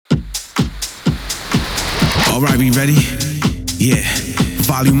Alright, we ready? Yeah.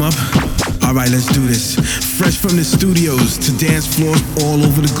 Volume up. Alright, let's do this. Fresh from the studios to dance floors all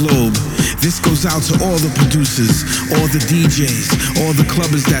over the globe. This goes out to all the producers, all the DJs, all the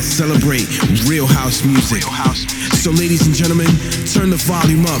clubbers that celebrate real house music. So ladies and gentlemen, turn the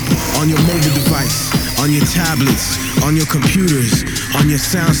volume up on your mobile device, on your tablets, on your computers, on your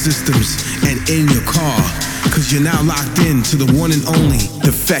sound systems, and in your car. Cause you're now locked in to the one and only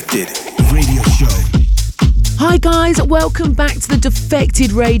Defected Radio Show. Hi guys, welcome back to the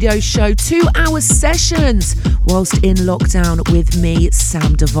Defected Radio Show. 2-hour sessions whilst in lockdown with me,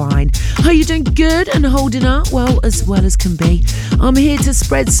 Sam Divine. Are you doing good and holding up? Well as can be. I'm here to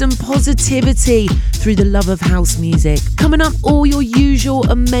spread some positivity through the love of house music. Coming up, all your usual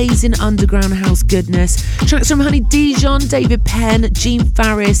amazing underground house goodness. Tracks from Honey Dijon, David Penn, Gene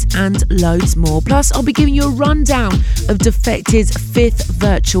Farris and loads more. Plus, I'll be giving you a rundown of Defected's 5th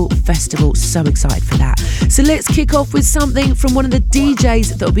virtual festival. So excited for that. So let's kick off with something from one of the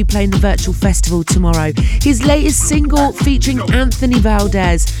DJs that will be playing the virtual festival tomorrow. His latest single featuring Anthony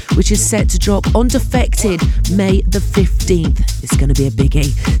Valdez, which is set to drop on Defected May the 15th. It's going to be a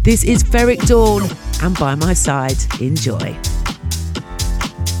biggie. This is Ferric Dawn and By My Side. Enjoy.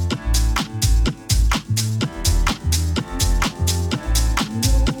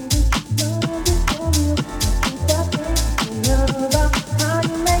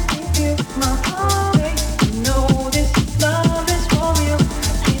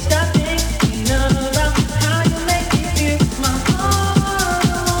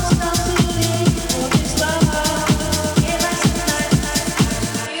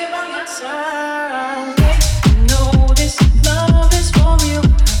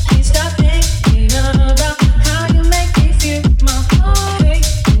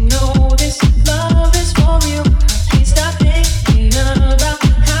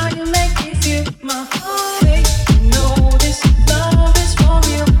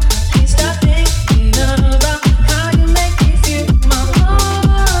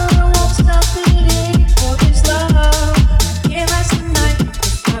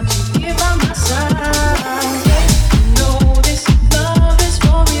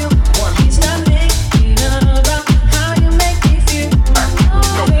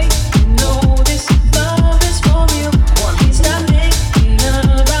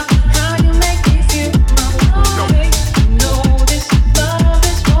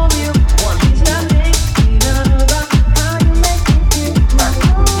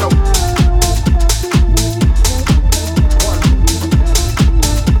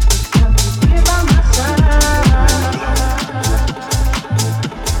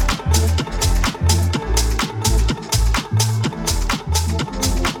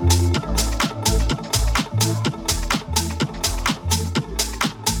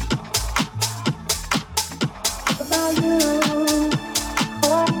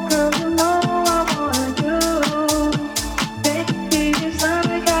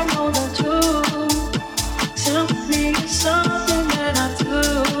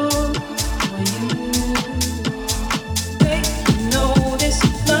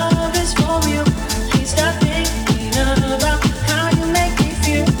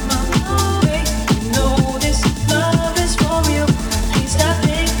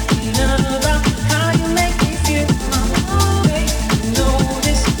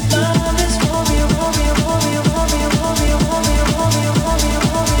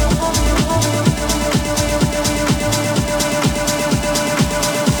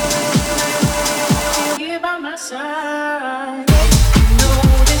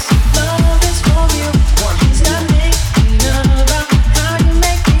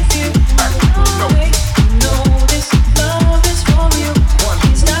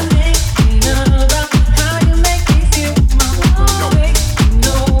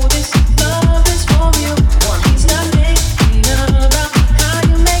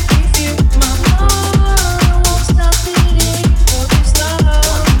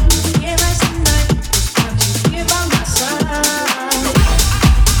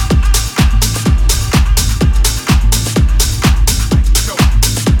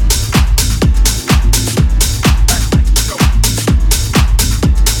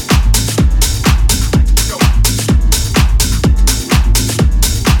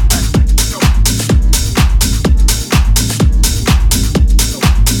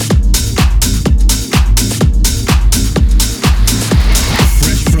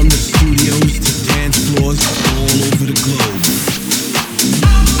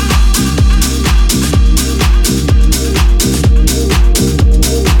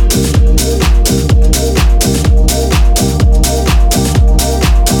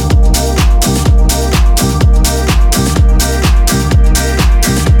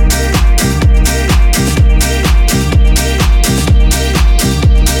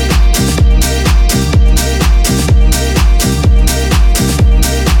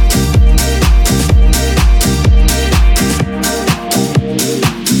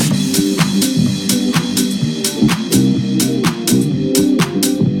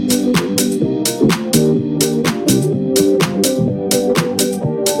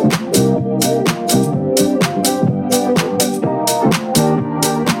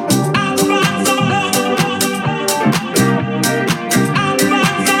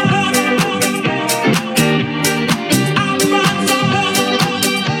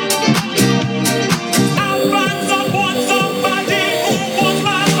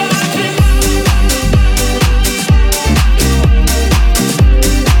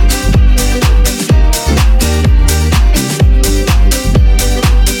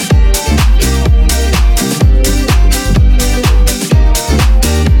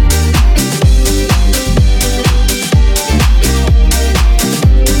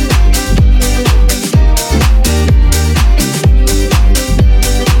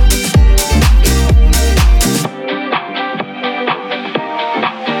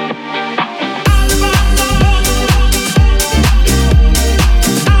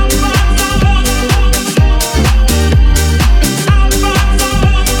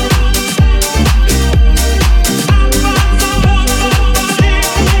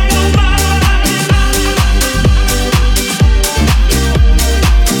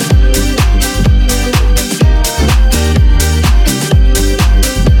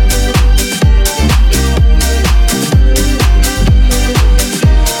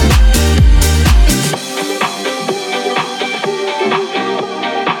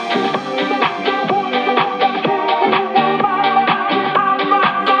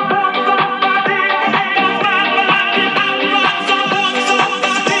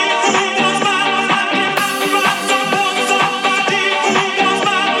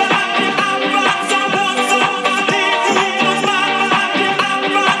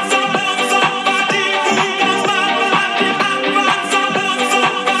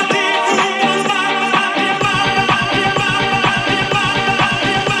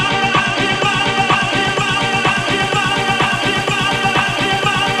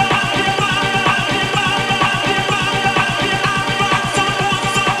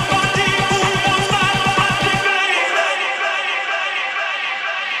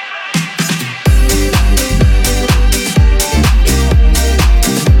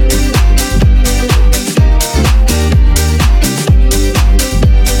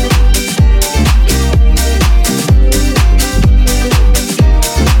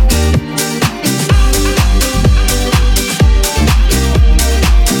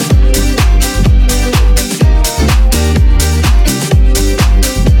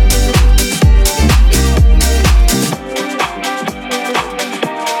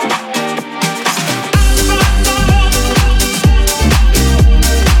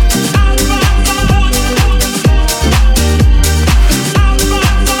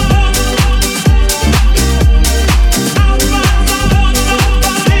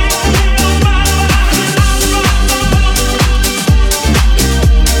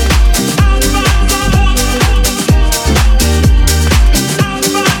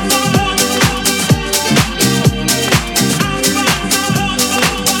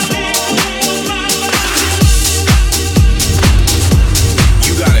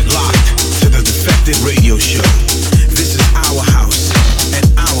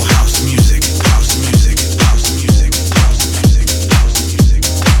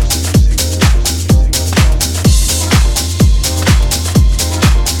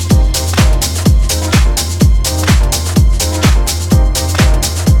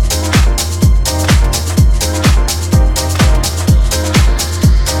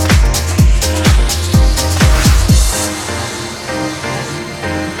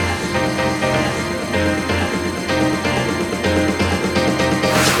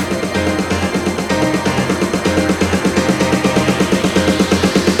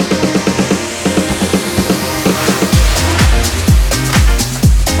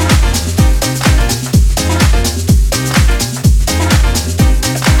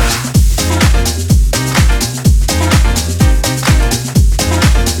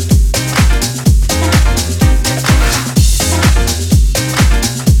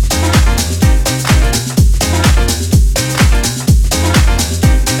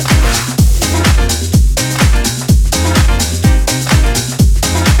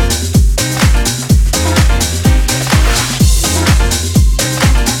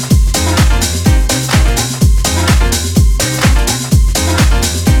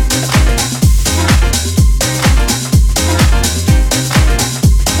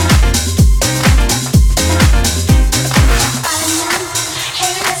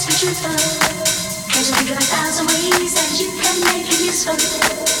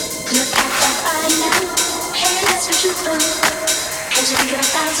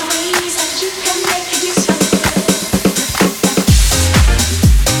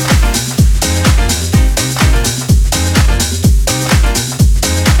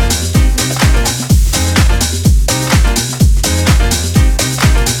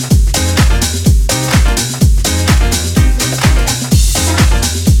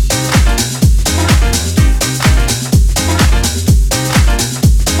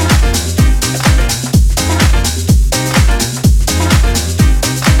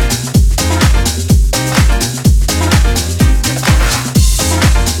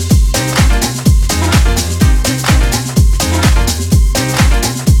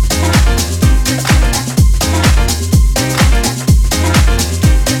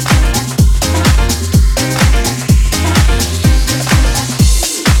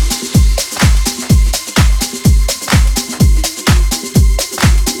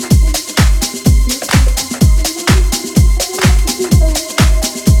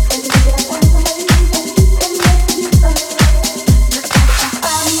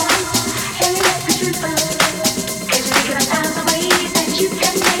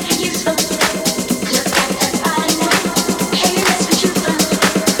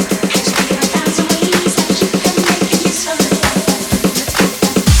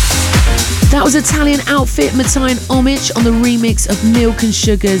 Italian outfit Matthias Homage on the remix of Milk and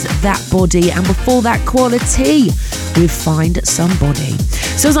Sugar's That Body, and before that Quality with Find Somebody.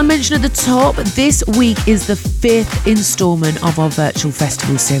 So as I mentioned at the top, this week is the 5th instalment of our virtual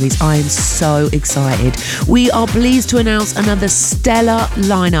festival series. I am so excited. We are pleased to announce another stellar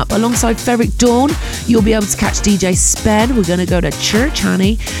lineup. Alongside Ferric Dawn, you'll be able to catch DJ Spen. We're going to go to church,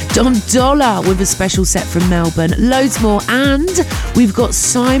 honey. Don Dollar with a special set from Melbourne. Loads more. And we've got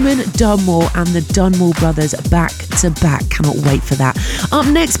Simon Dunmore and the Dunmore Brothers back to back. Cannot wait for that. Up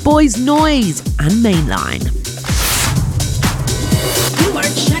next, Boys Noise and Mainline. You are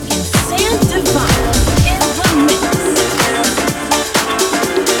checking Sam Divine in the mix.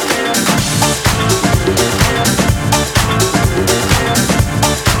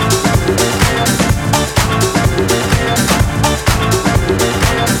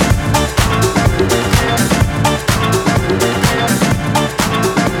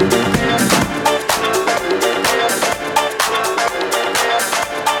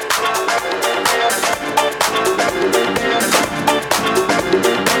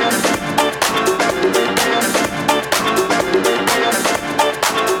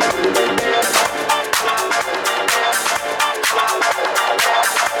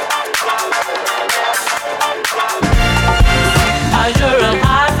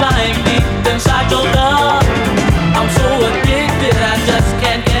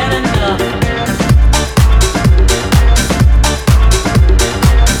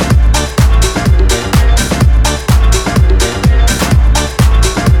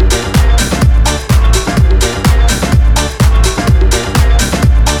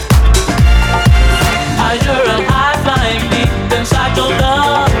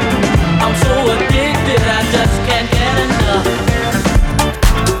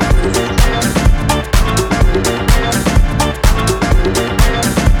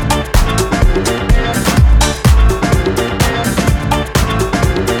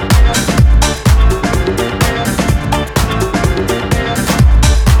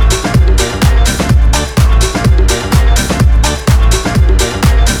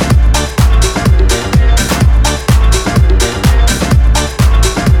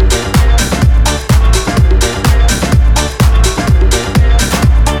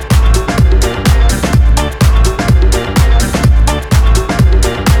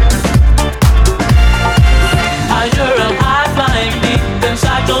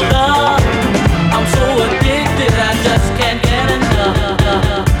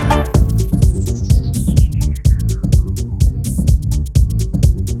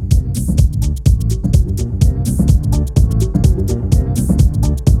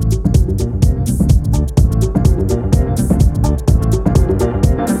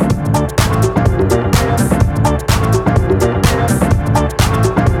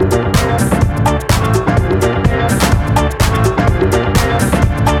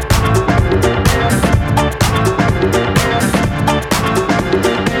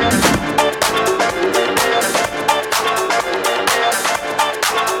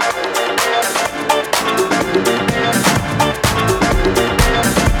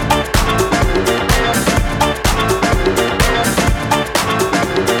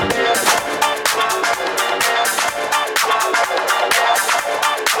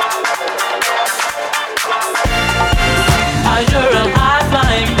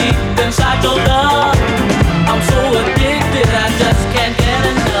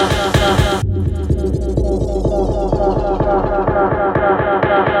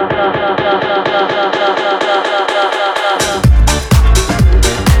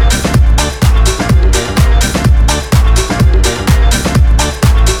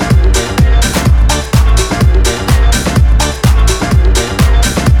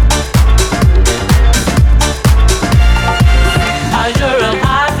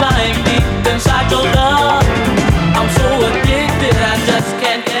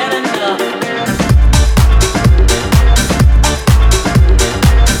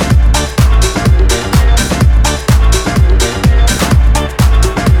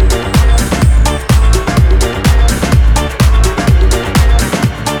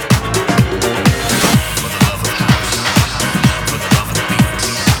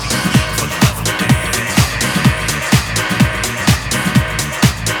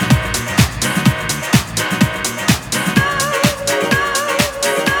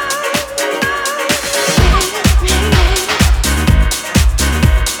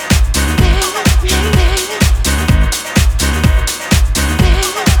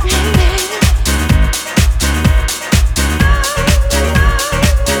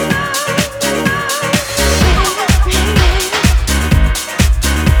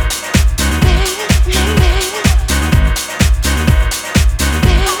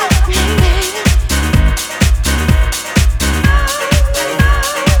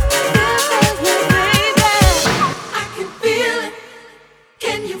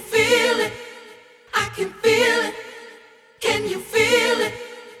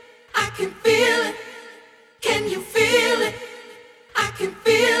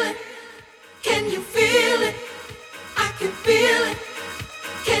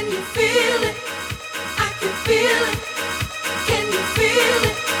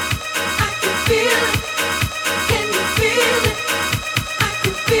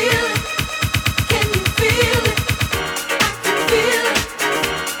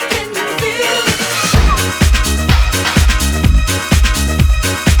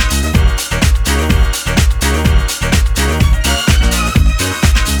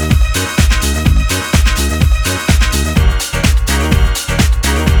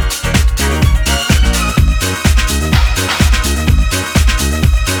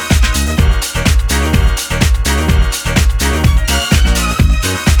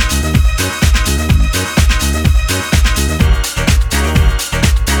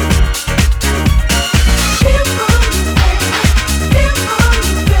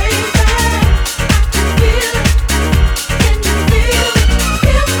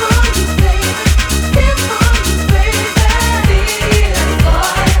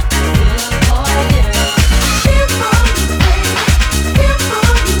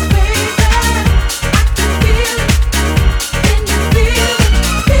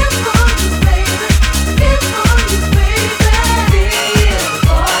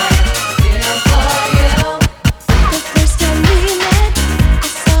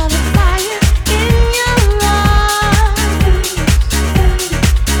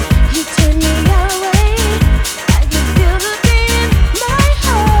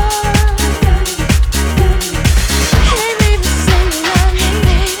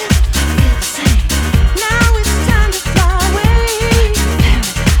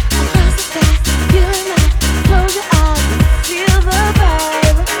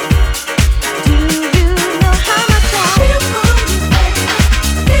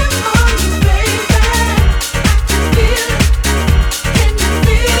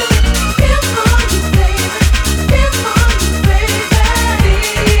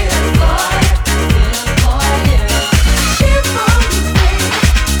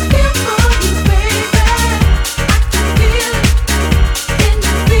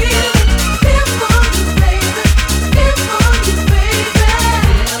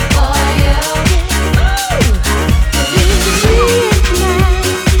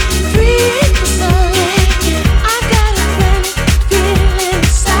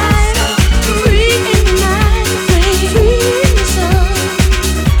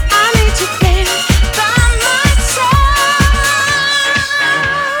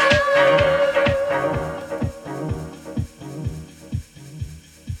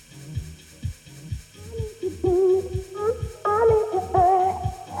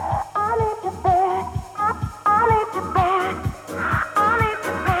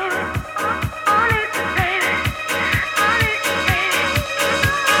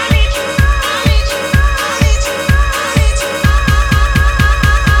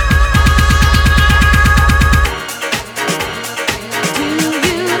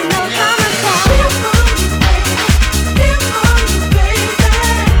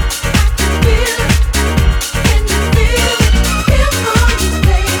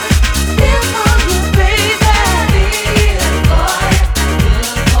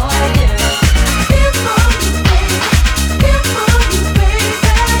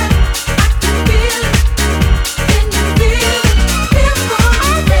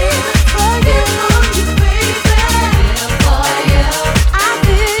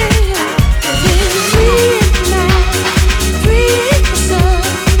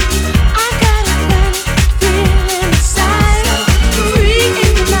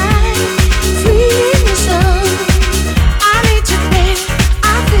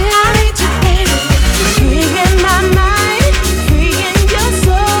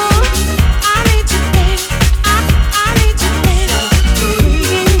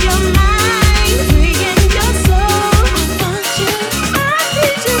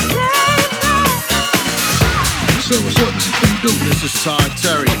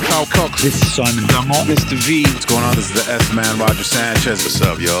 Al Cox. This is Simon Dunmore. Mr. V. What's going on? This is the S-Man, Roger Sanchez. What's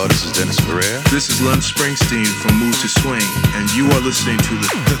up, y'all? This is Dennis Ferrer. This is Len Springsteen from Mood to Swing, and you are listening to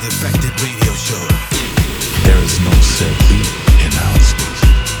the Defected Radio Show. There is no set beat in house music.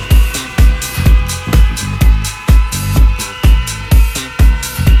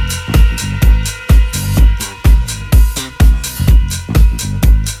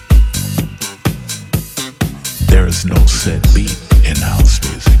 There is no set beat in house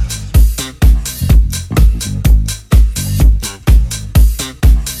music.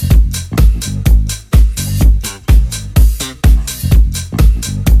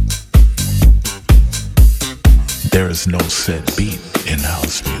 There is no set beat in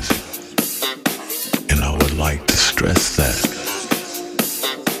house music. And I would like to stress that.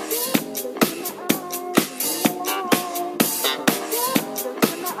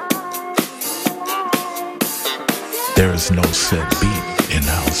 There is no set beat in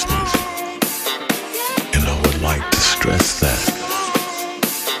house music. And I would like to stress that.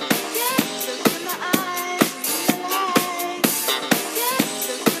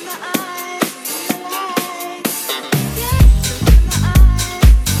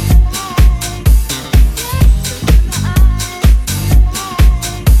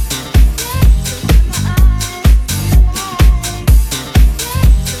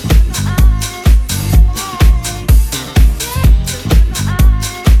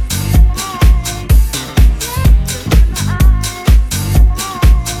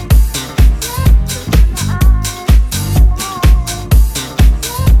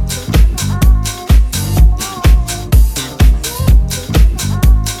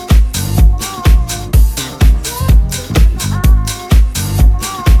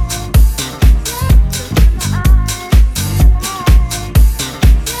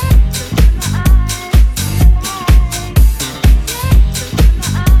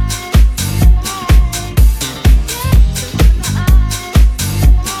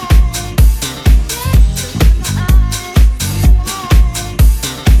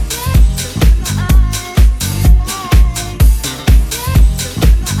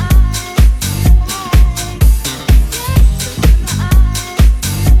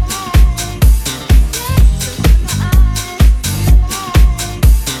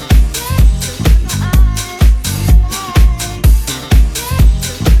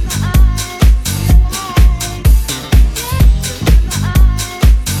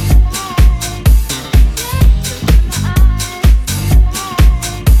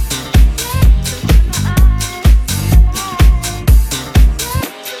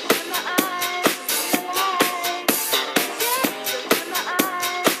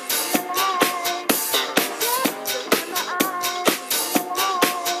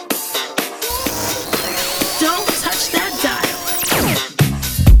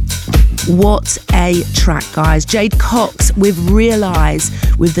 What a track, guys. Jade Cox with Realise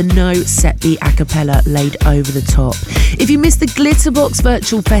with the no set beat a cappella laid over the top. If you missed the Glitterbox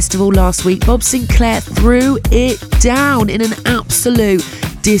Virtual Festival last week, Bob Sinclair threw it down in an absolute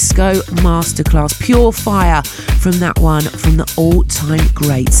disco masterclass. Pure fire from that one, from the all-time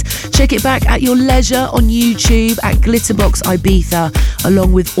greats. Check it back at your leisure on YouTube at Glitterbox Ibiza,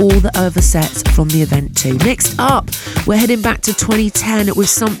 along with all the other sets from the event too. Next up, we're heading back to 2010 with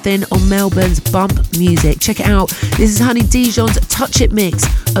something on Melbourne's Bump Music. Check it out. This is Honey Dijon's Touch It mix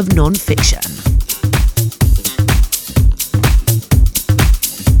of Non-Fiction.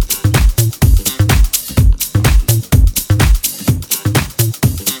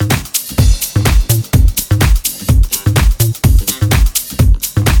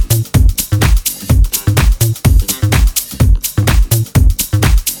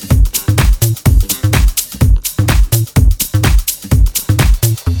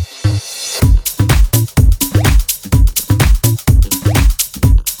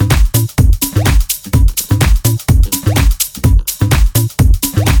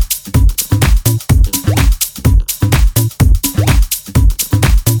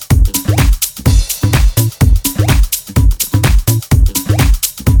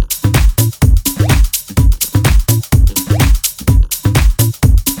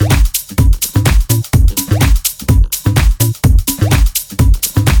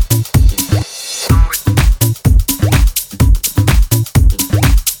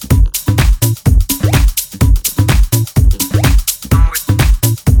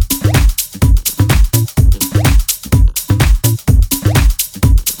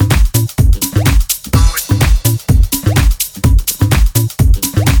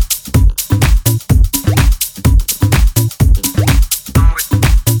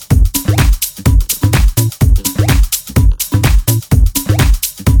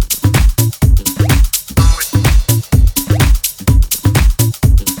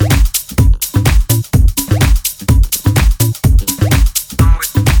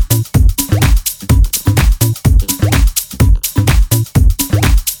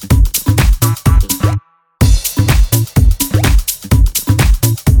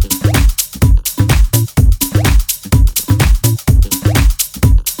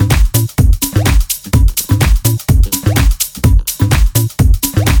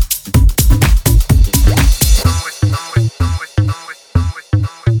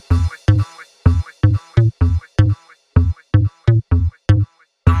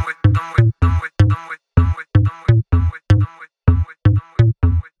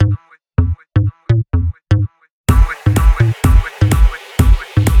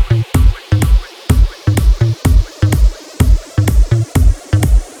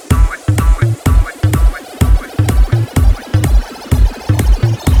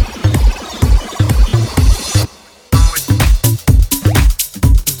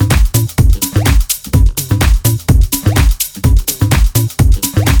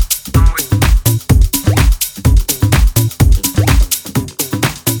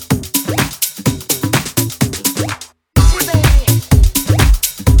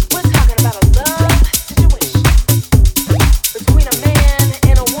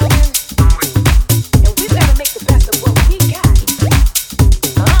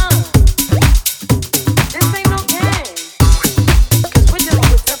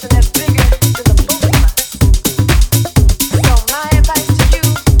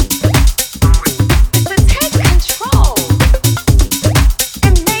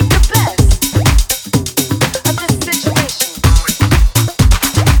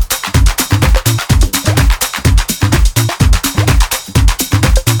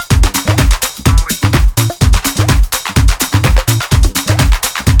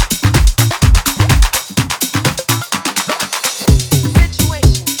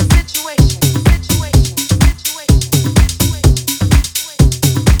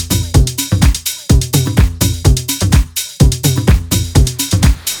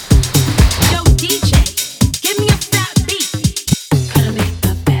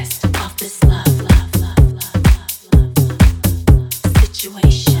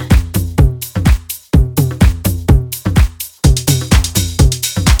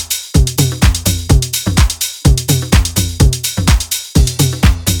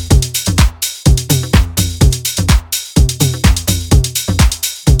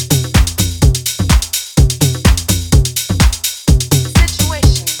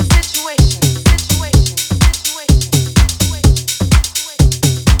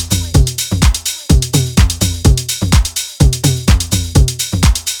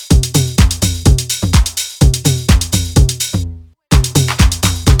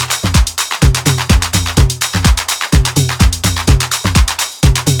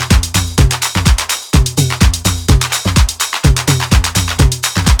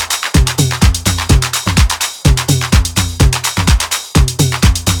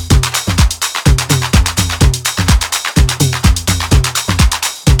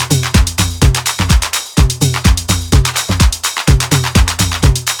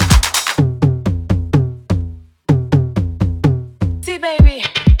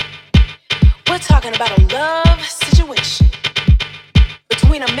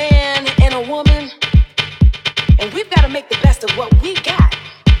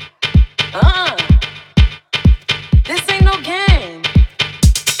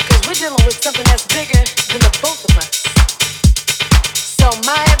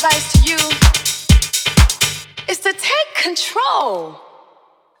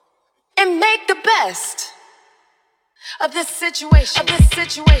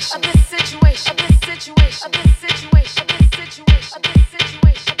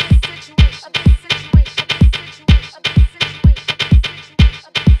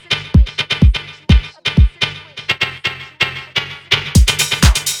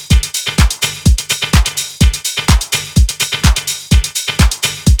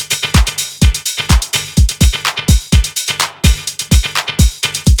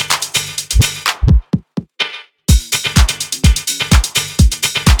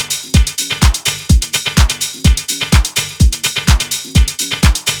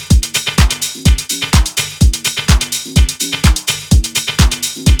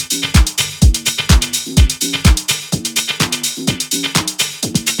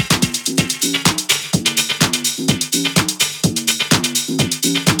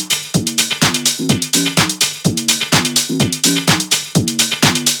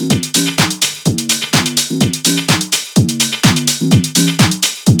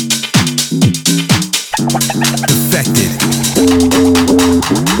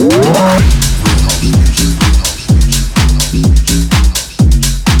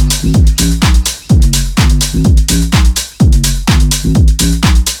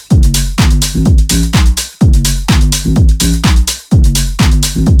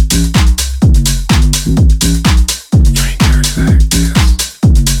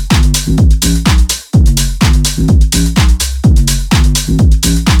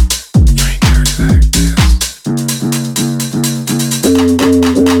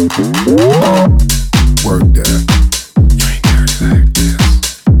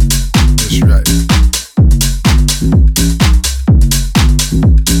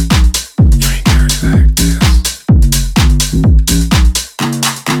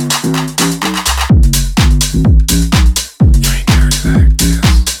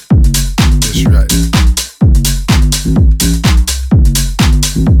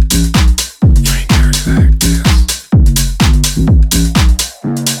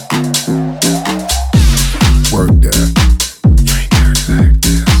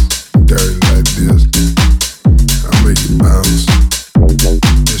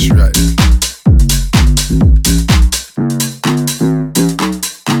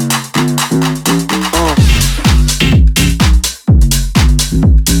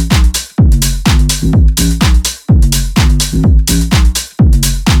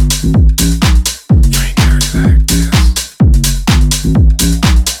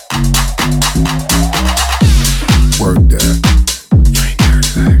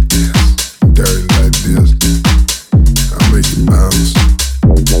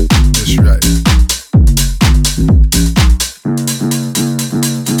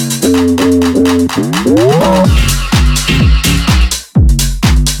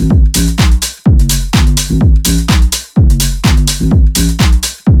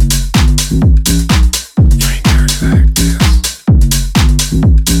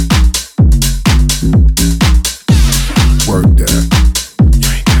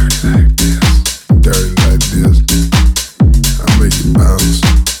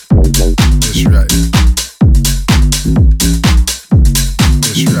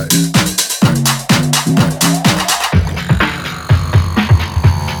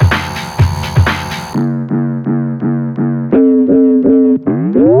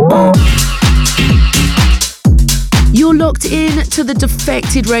 To the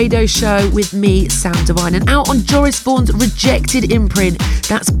Defected radio show with me, Sam Divine, and out on Joris Vaughan's Rejected imprint.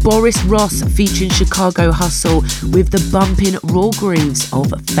 That's Boris Ross featuring Chicago Hustle with the bumping raw grooves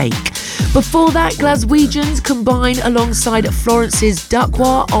of Fake. Before that, Glaswegians combine alongside Florence's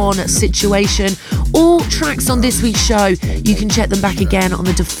Duckwa on Situation. All tracks on this week's show, you can check them back again on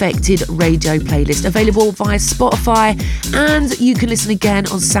the Defected radio playlist, available via Spotify, and you can listen again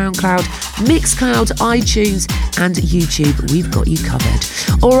on SoundCloud, Mixcloud, iTunes, and YouTube. We've got you covered.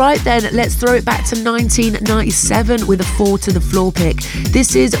 All right then, let's throw it back to 1997 with a 4 to the floor pick.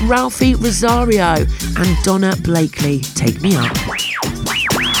 This is Ralphie Rosario and Donna Blakely, Take Me Up.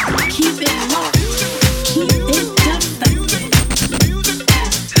 Keep it locked, keep it defected.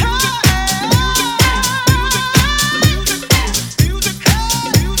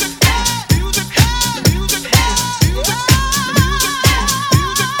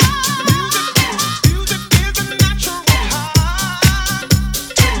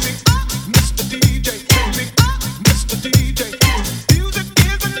 Mr. DJ, take me up.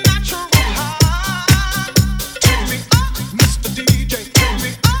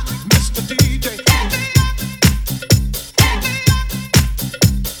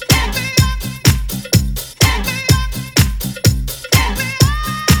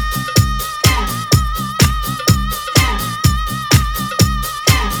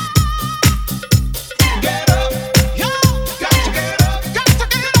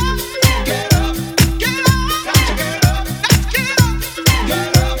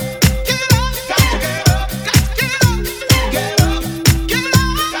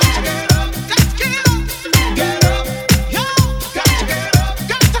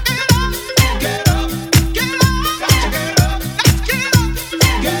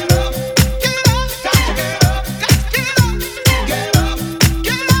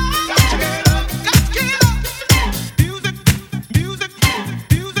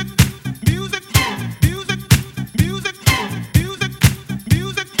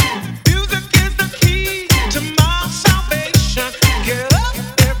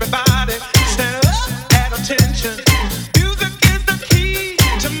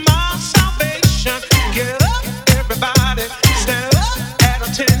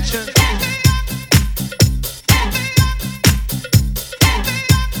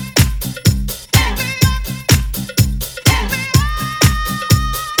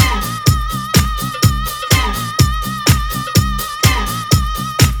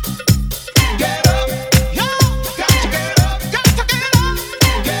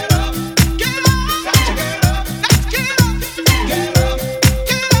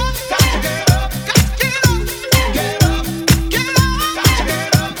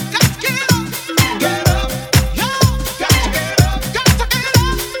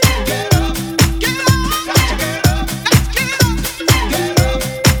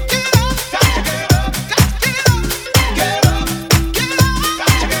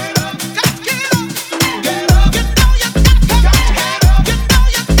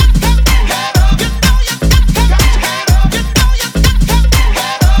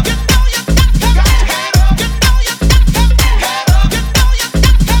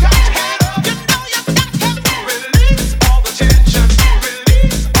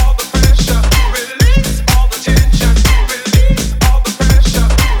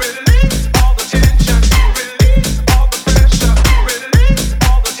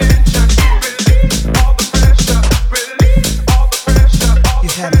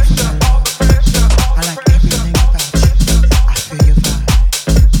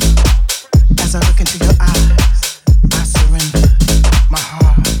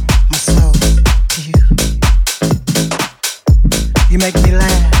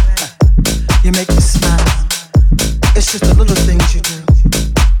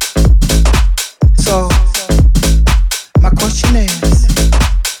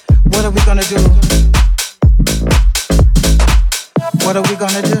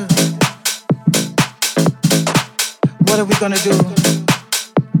 gonna do?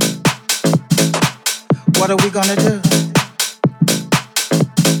 What are we gonna do?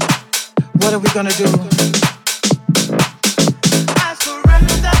 What are we gonna do? I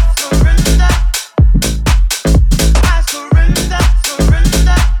surrender, surrender. I surrender,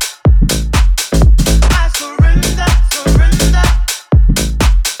 surrender. I surrender, surrender.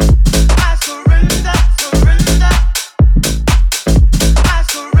 I surrender, surrender. I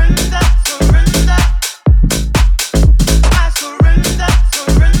surrender, surrender. I surrender,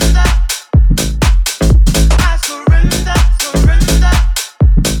 surrender. I surrender, surrender.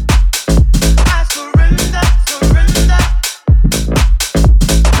 I surrender, surrender.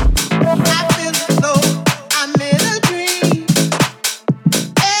 I feel as though I'm in a dream.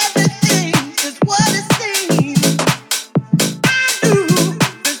 Everything is what it seems. I knew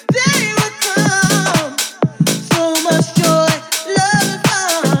this day would come. So much joy, love and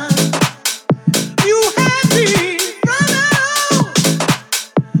fun. You had me from home.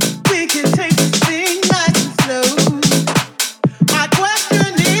 We can take this thing nice and slow. My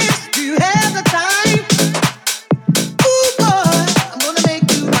question is, do you have the time? Ooh boy, I'm gonna make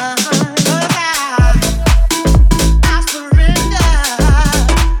you mine. 'Cause I surrender.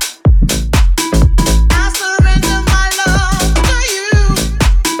 I surrender my love to you.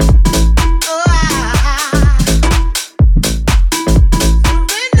 Oh,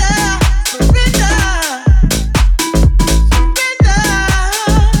 surrender, surrender, surrender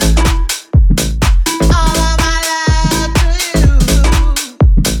all of my love to you.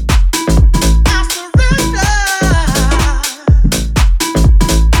 I surrender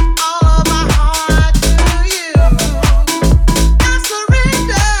all of my heart to you. I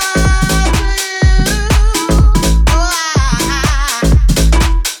surrender to you. Oh,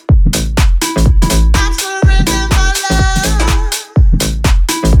 I'm surrendering my love.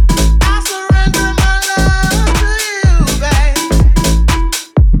 I surrender my love to you, babe.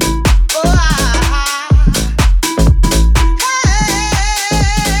 Oh,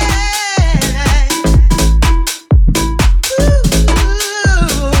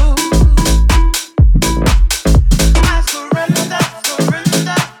 I surrender,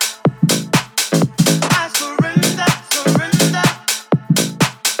 surrender. I surrender, surrender.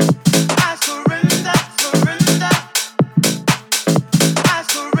 I surrender, surrender. I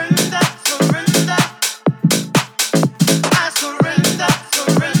surrender, surrender. I surrender,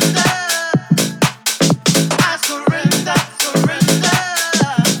 surrender. I surrender, surrender.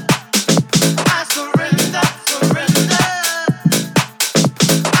 I surrender, surrender.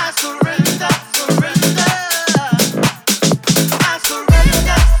 I surrender, surrender. I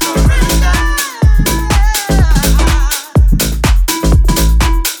surrender, surrender.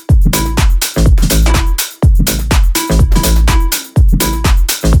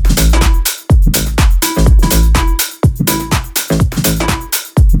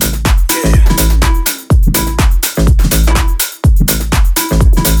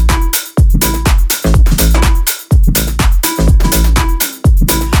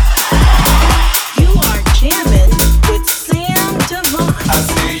 You are jamming with Sam Devon. I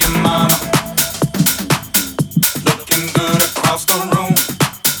see your mama looking good across the room.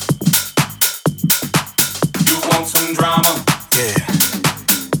 You want some drama? Yeah.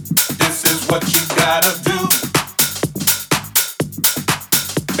 This is what you gotta do.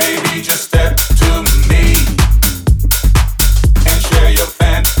 Baby, just step to me and share your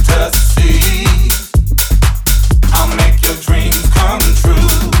fantasies. I'll make your dreams come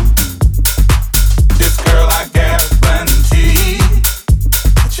true. This girl I guarantee.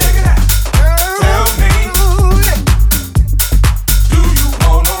 Check it out. Tell me, do you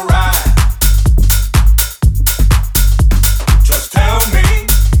wanna ride? Just tell me,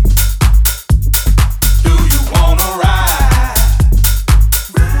 do you wanna ride?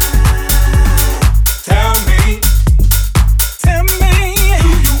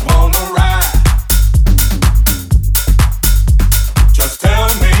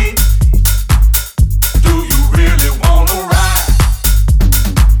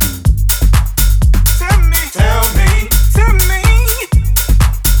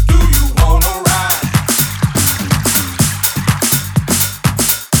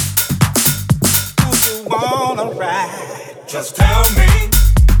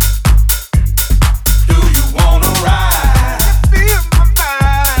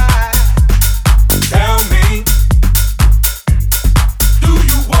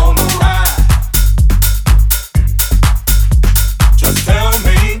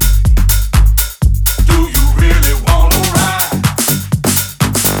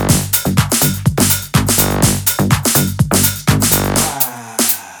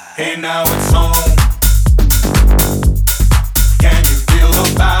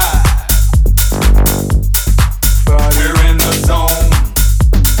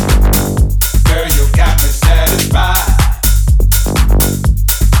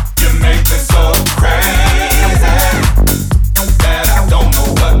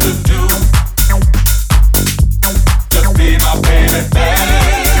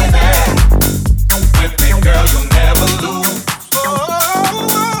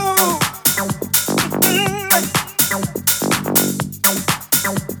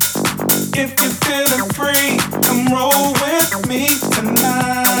 If you're feeling free, come roll with me tonight.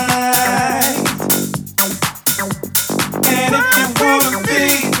 And if you wanna be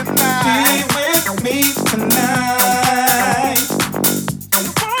with me tonight.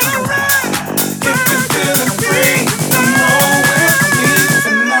 If you're feeling free, come roll with me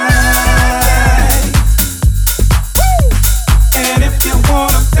tonight. And if you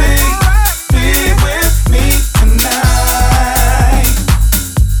wanna be with me tonight.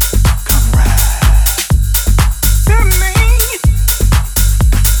 Come right to me.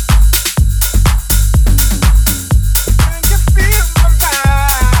 Can you feel my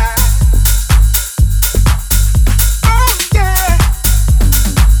vibe? Oh yeah.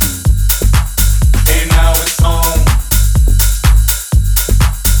 Hey, now it's on.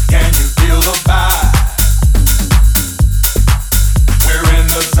 Can you feel the vibe? We're in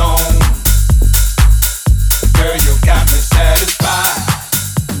the zone. Girl, you got me satisfied.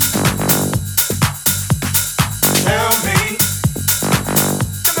 Tell me,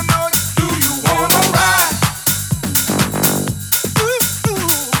 do you wanna ride?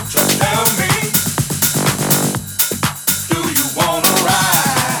 Just tell me, do you wanna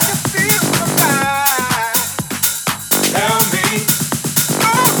ride? Tell me,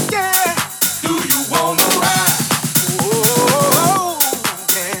 oh yeah, do you wanna ride? Oh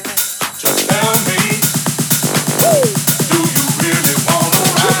yeah, just tell me, do you really wanna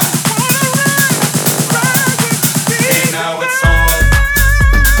ride? Hey, now it's on.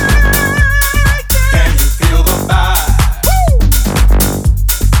 Can you feel the vibe?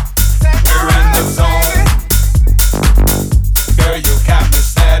 We're in the zone. Girl, you got me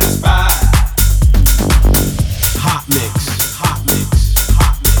satisfied. Hot mix, hot mix,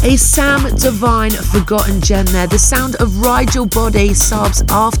 hot mix. A Sam Divine forgotten gem there. The sound of Ride Your Body, Saab's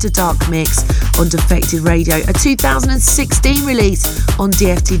After Dark mix on Defected Radio, a 2016 release on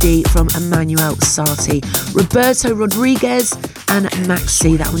DFTD from Emmanuel Sati, Roberto Rodriguez and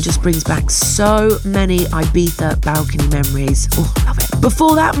Maxi. That one just brings back so many Ibiza balcony memories. Oh, love it.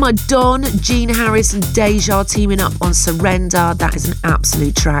 Before that, my Don, Gene Harris and Deja teaming up on Surrender. That is an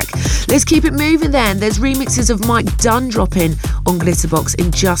absolute track. Let's keep it moving then. There's remixes of Mike Dunn dropping on Glitterbox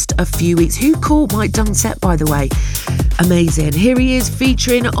in just a few weeks. Who caught Mike Dunn's set, by the way? Amazing. Here he is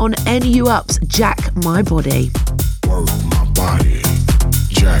featuring on NU Up's Jack My Body. Work my body,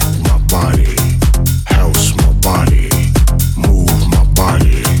 jack my body, house my body, move my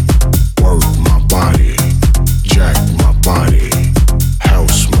body, work my body, jack my body,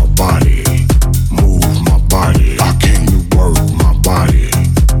 house my body, move my body. I came to work my body,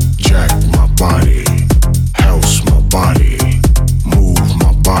 jack my body, house my body, move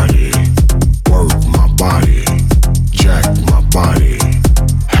my body, work my body, jack my body,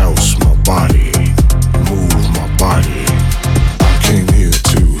 house my body, move my body. I came here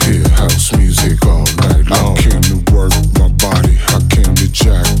to hear house music all night long. I came to work my body, I came to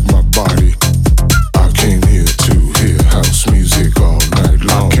jack my body. I came here to hear house music all night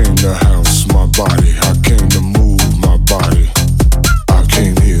long. I came to house my body, I came to move my body. I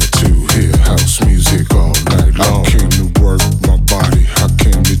came here to hear house music all night long. I came to work my body, I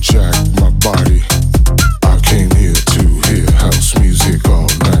came to jack my body. I came here to hear house music all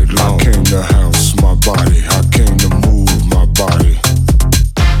night long. I came to house my body, I came to move my body.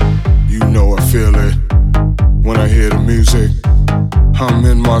 You know I feel it when I hear the music. I'm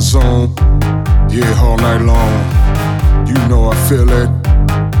in my zone, yeah, all night long. You know I feel it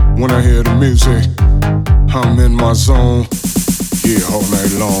when I hear the music. I'm in my zone, yeah, all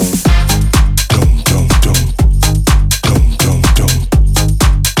night long. Dum dum dum, dum dum dum,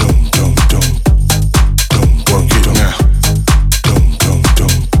 dum dum dum, dum. Work it now. Dum dum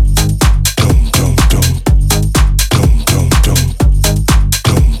dum, dum dum dum, dum dum dum,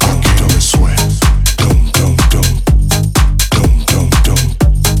 dum. I get on the sweat. Dum dum dum, dum dum dum,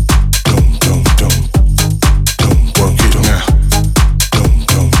 dum dum dum, dum. Work it now. Dum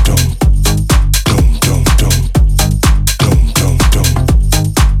dum dum, dum dum dum, dum dum dum, dum.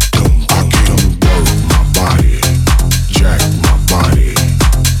 I get on the work my body, jack my body,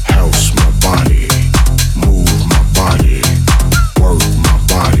 house my body, move my body, work my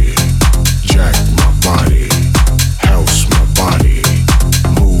body, jack my body, house my body,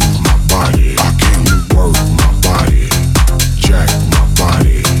 move my body. I came to work my body, jack my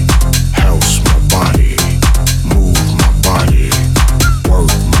body, house my body, move my body,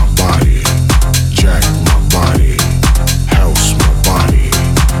 work my body, jack my body, house my body,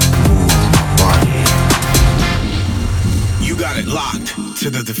 move my body. You got it locked to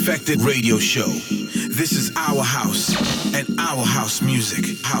the Defected Radio Show. This is our house and our house music.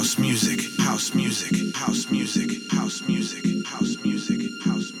 House music, house music, house music, house music, house music, house music,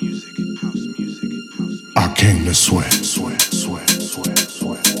 house music, house music. came to sweat, sweat, sweat, sweat,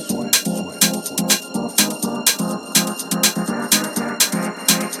 sweat, sweat, sweat.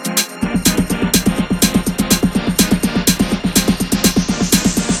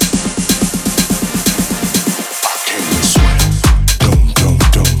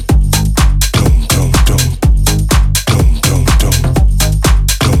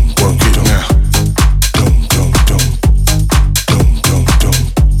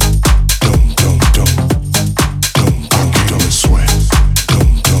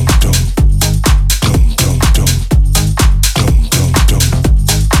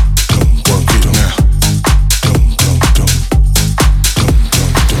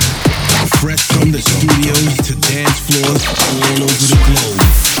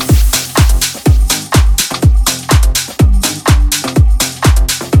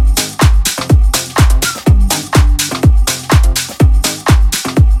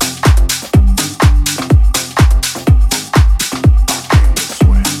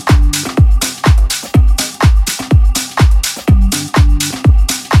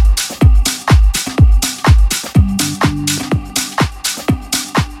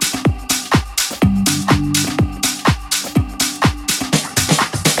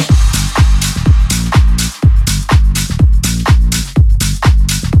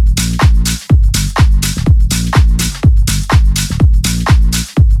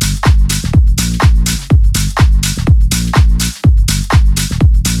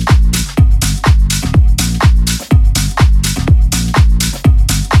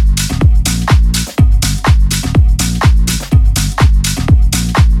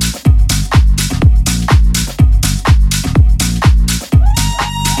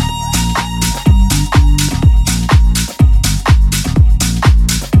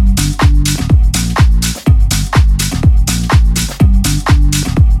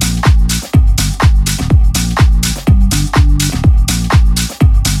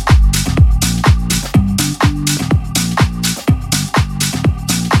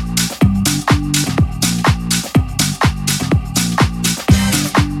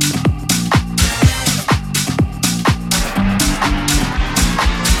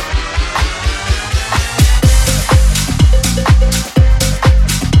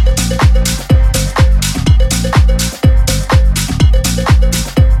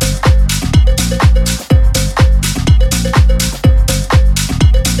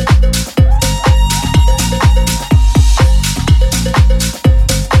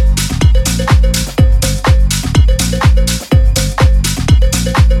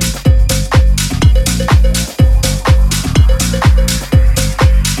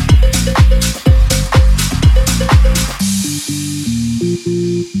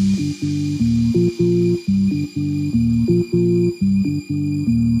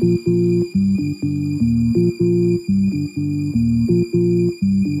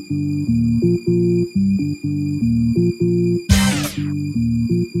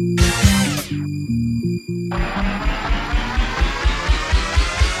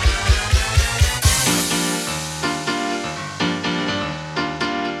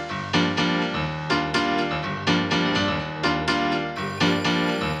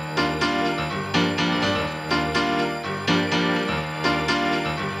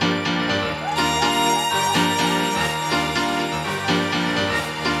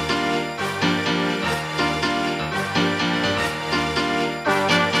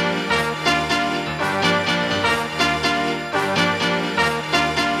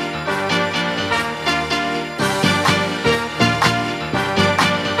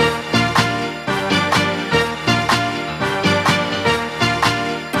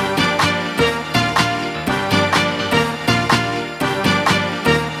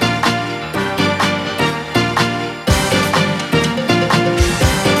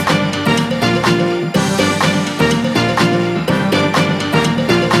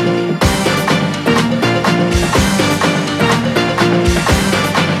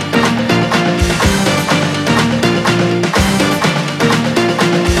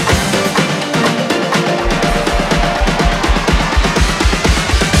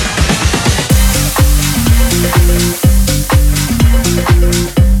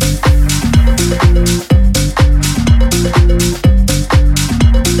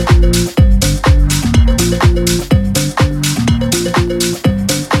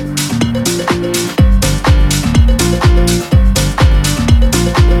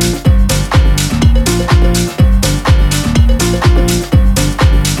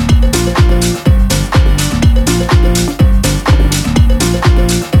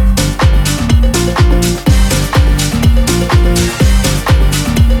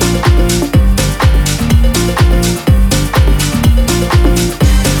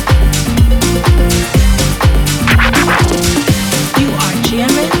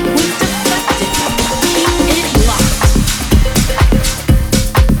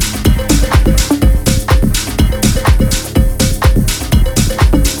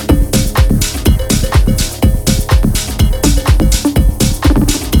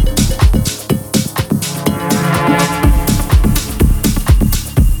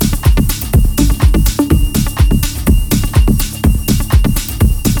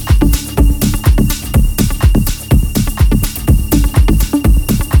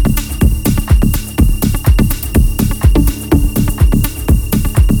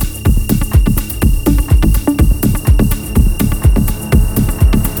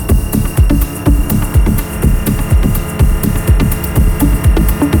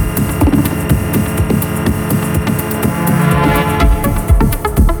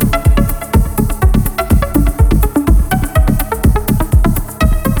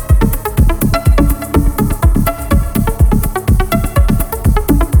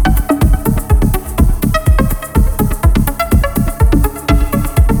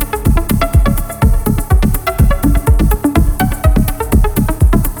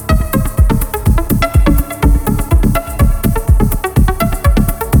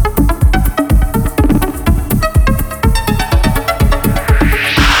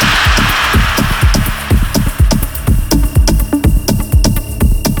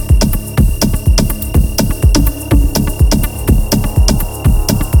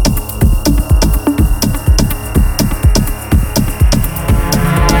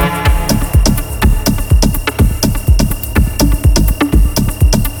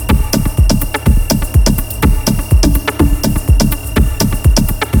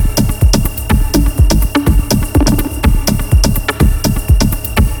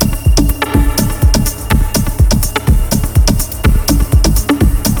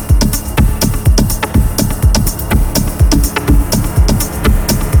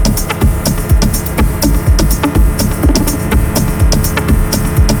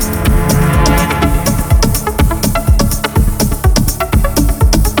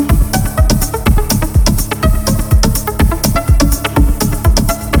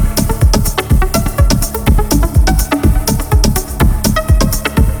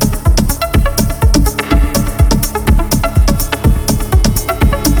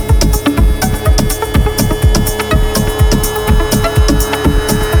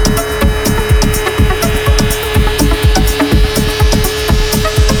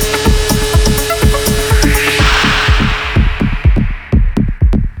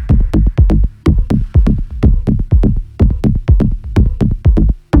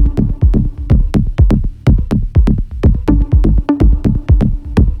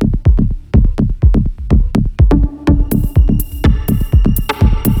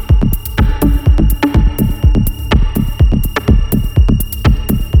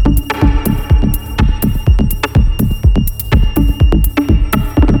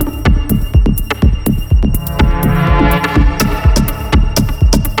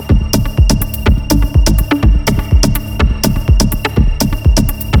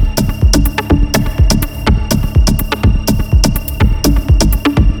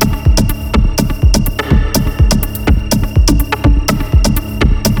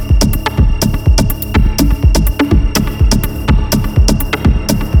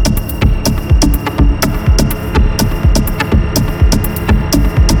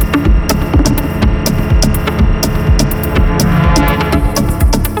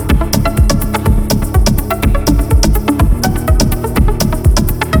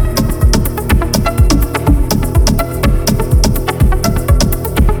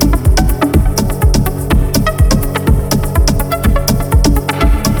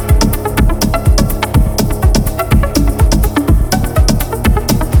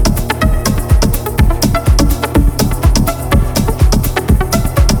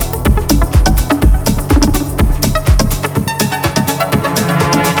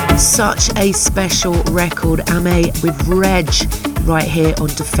 such a special record, Ame with Reg, right here on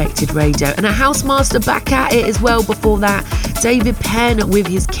Defected Radio. And a Housemaster back at it as well before that. David Penn with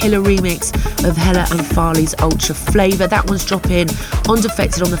his killer remix of Hella and Farley's Ultra Flavour. That one's dropping on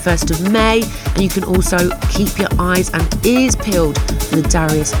Defected on the 1st of May. And you can also keep your eyes and ears peeled for the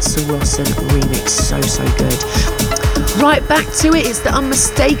Darius Sarosan remix. So good. Right back to it. It's the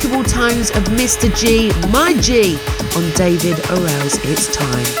unmistakable tones of Mr. G, my G, on David Orell's It's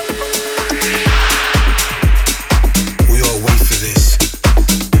Time. We all wait for this.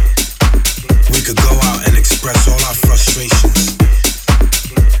 We could go out and express all our frustrations,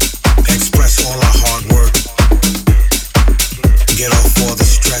 express all our hard work, get off all the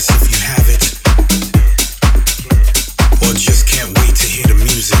stress if you have it, or just can't wait to hear the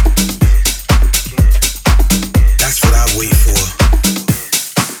music. That's what I wait for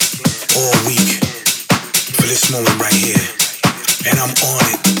all week, for this moment right here, and I'm on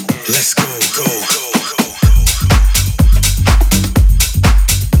it. Let's go, go, go.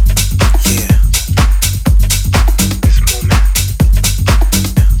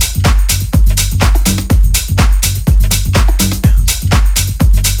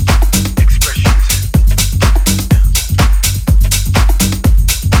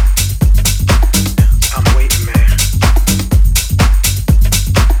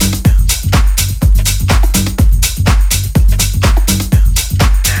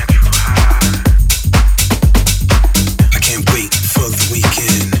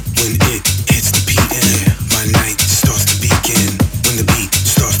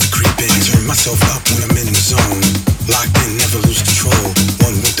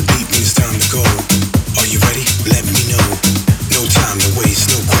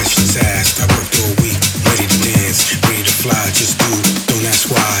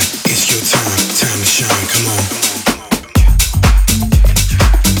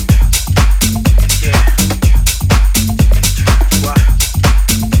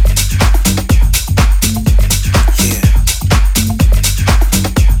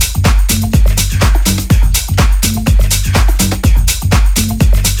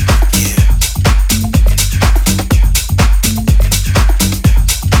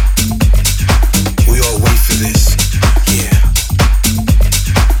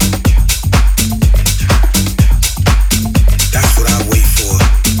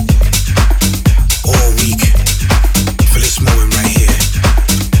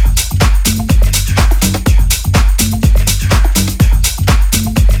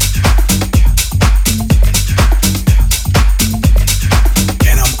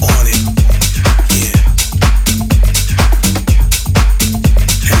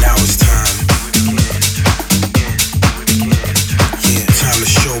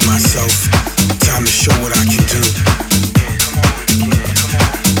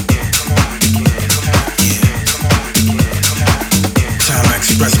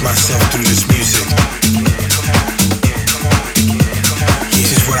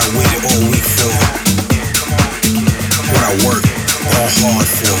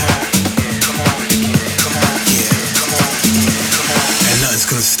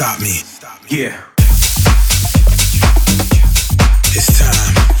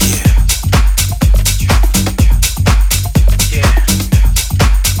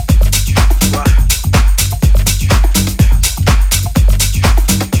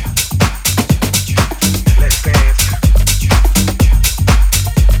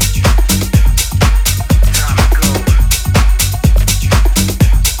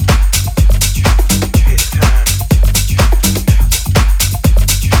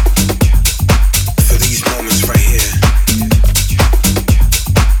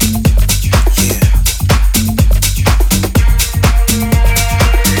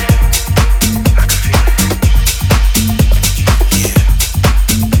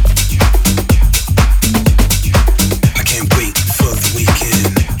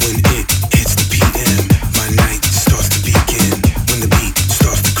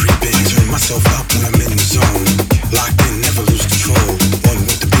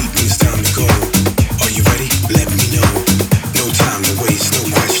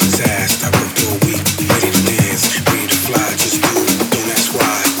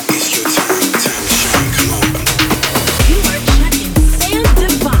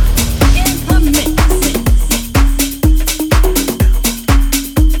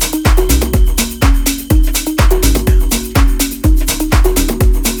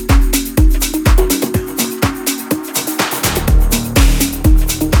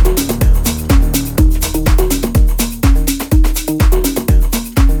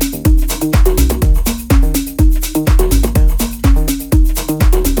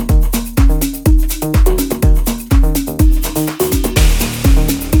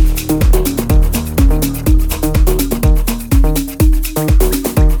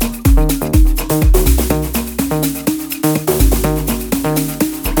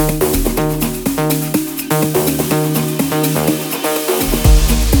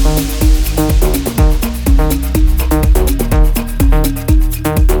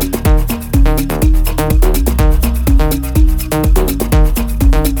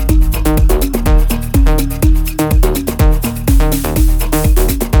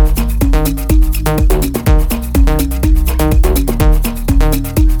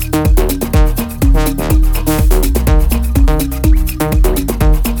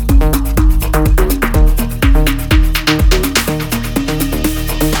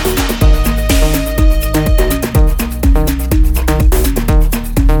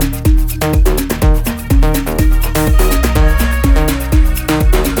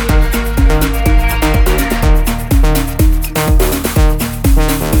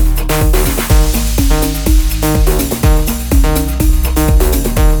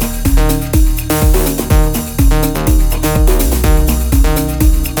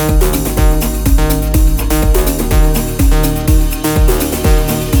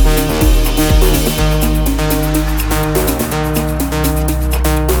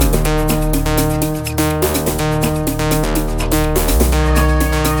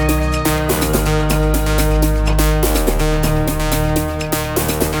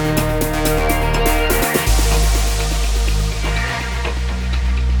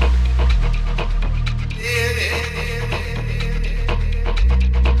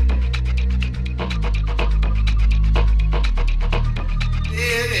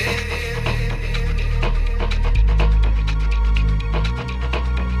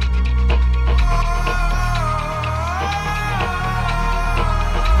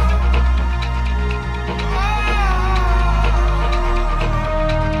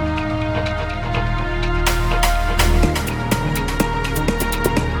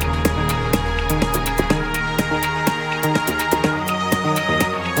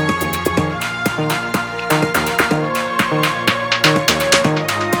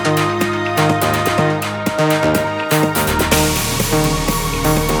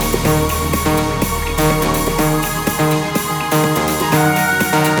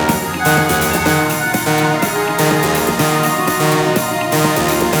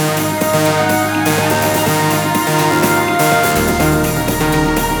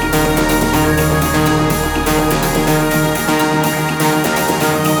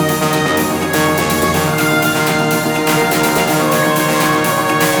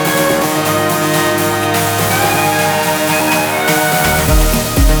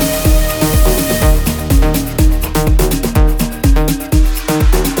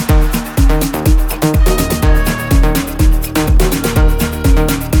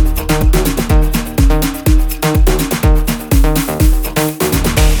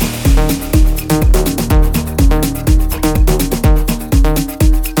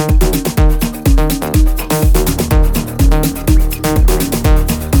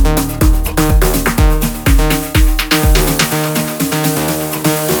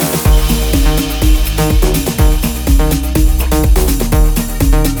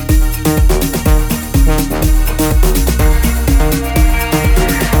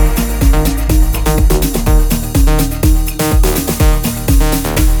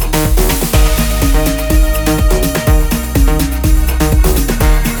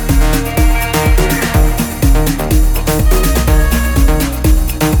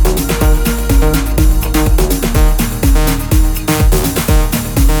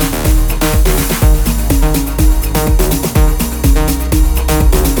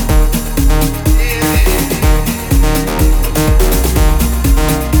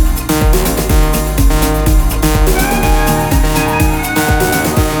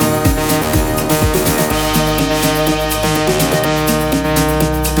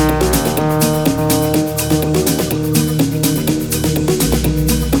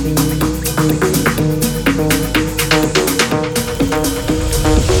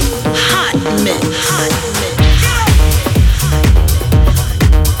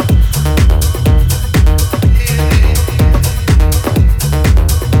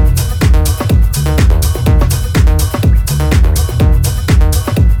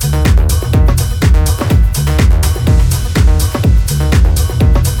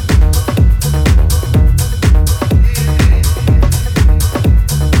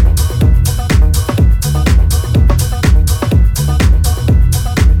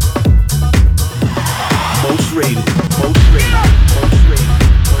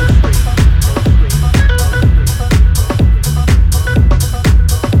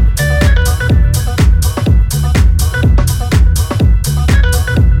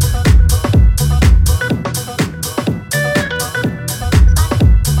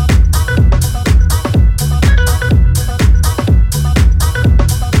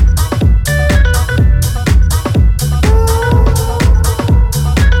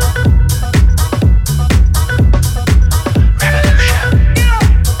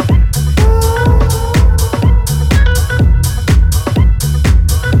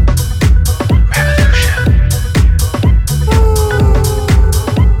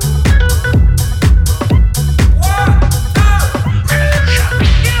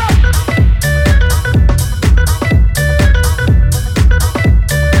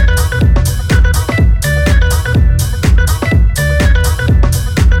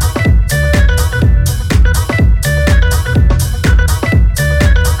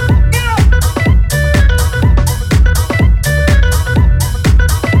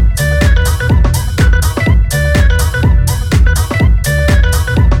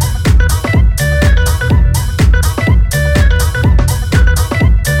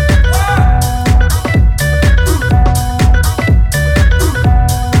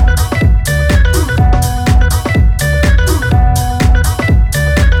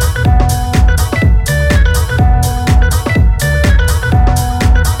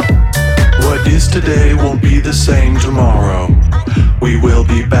 today won't be the same tomorrow. We will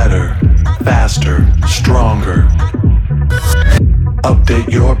be better, faster, stronger.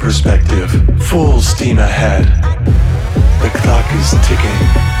 Update your perspective, full steam ahead. The clock is ticking.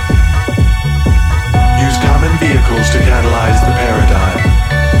 Use common vehicles to catalyze the paradigm.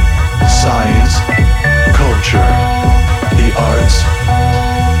 Science, culture, the arts.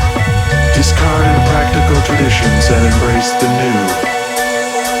 Discard impractical traditions and embrace the new.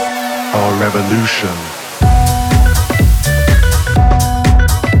 Our revolution.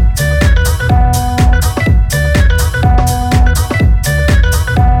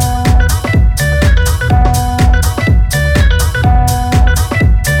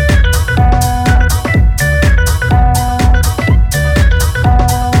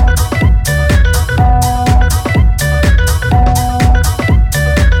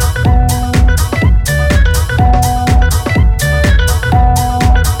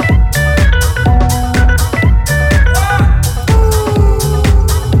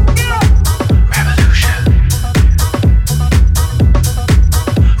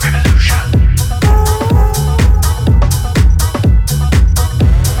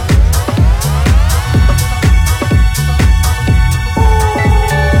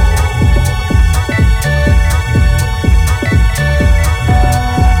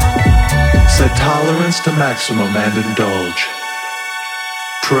 tolerance to maximum and indulge.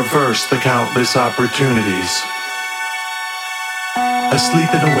 Traverse the countless opportunities.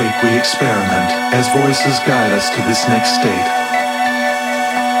 Asleep and awake we experiment as voices guide us to this next state.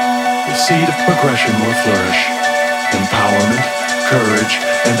 The seed of progression will flourish. Empowerment, courage,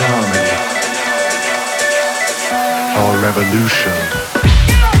 and harmony. Our revolution.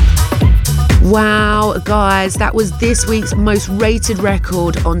 Wow, guys, that was this week's most rated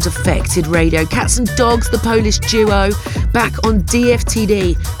record on Defected Radio. Cats and Dogs, the Polish duo, back on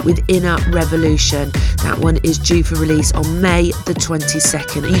DFTD with Inner Revolution. That one is due for release on May the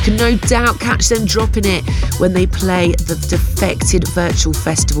 22nd. And you can no doubt catch them dropping it when they play the Defected Virtual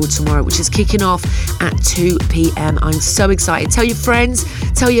Festival tomorrow, which is kicking off at 2 p.m. I'm so excited. Tell your friends,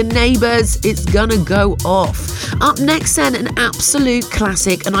 tell your neighbours, it's gonna go off. Up next then, an absolute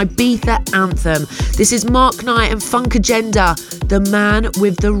classic, an Ibiza anthem. This is Mark Knight and Funk Agenda, The Man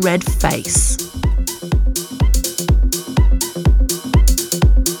with the Red Face.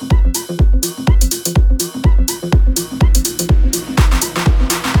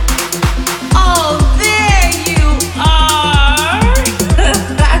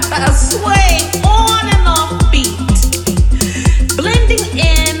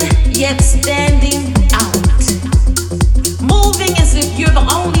 Standing out, moving as if you're the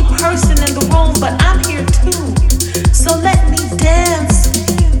only person in the room, but I'm here too. So let me dance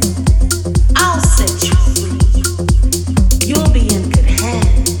with you. I'll set you free. You'll be in good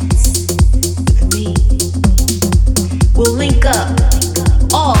hands with me. We'll link up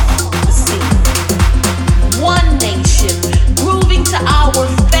off the scene. One nation, grooving to our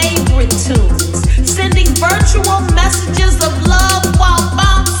favorite tunes, sending virtual messages of love while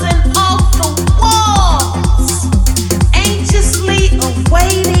bouncing off the walls, anxiously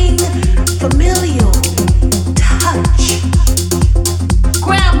awaiting familial touch.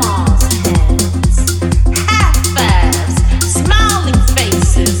 Grandma's hands, half-abs, smiling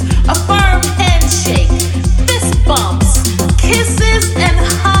faces, a firm handshake, fist bumps, kisses and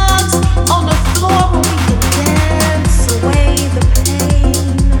hugs on the floor where we can dance away the pain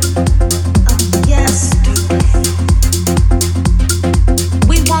of yesterday.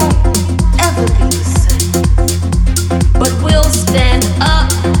 We won't ever be the same, but we'll stand up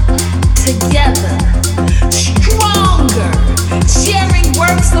together, stronger, sharing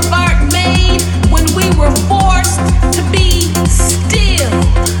works of art made when we were forced to be still,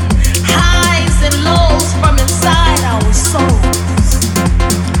 highs and lows from inside our souls,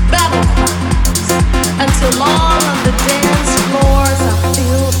 battle cries, until all of the dance floors are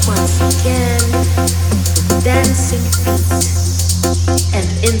filled once again with dancing feet and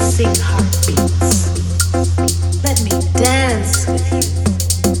in-sync heartbeats. Let me dance with you.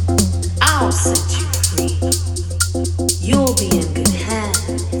 I'll set you free. You'll be in good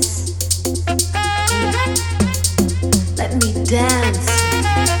hands. Let me dance with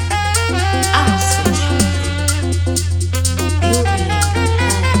you. I'll set you free. You'll be in good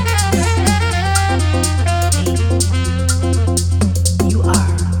hands. You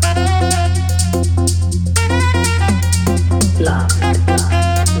are loved.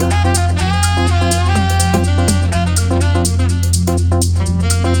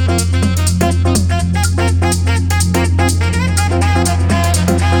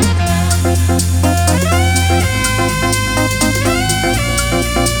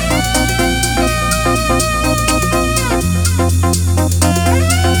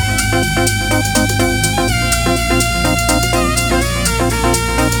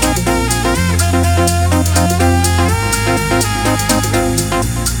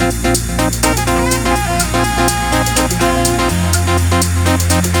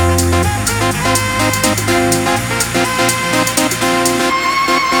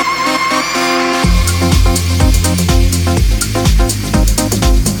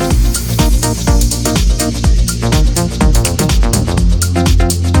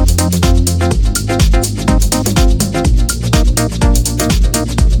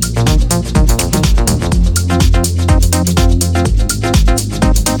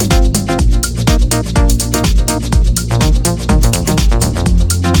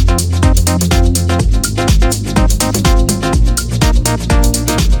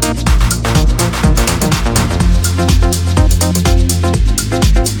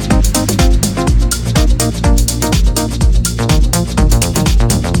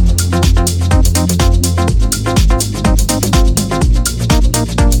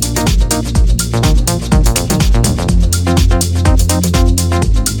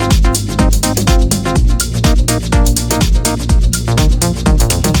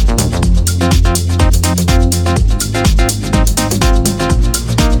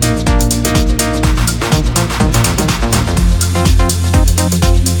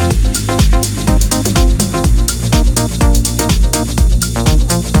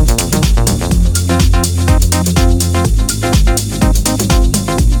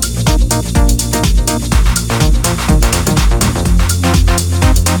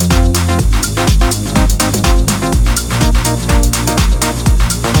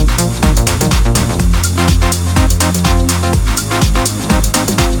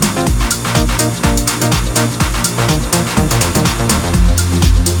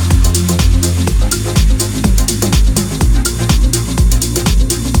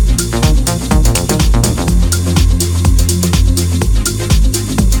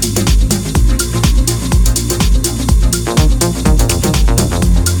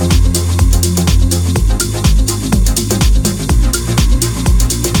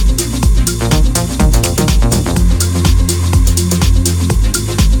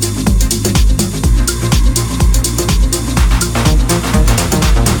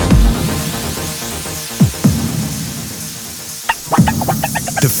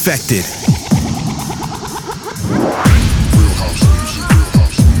 Defected.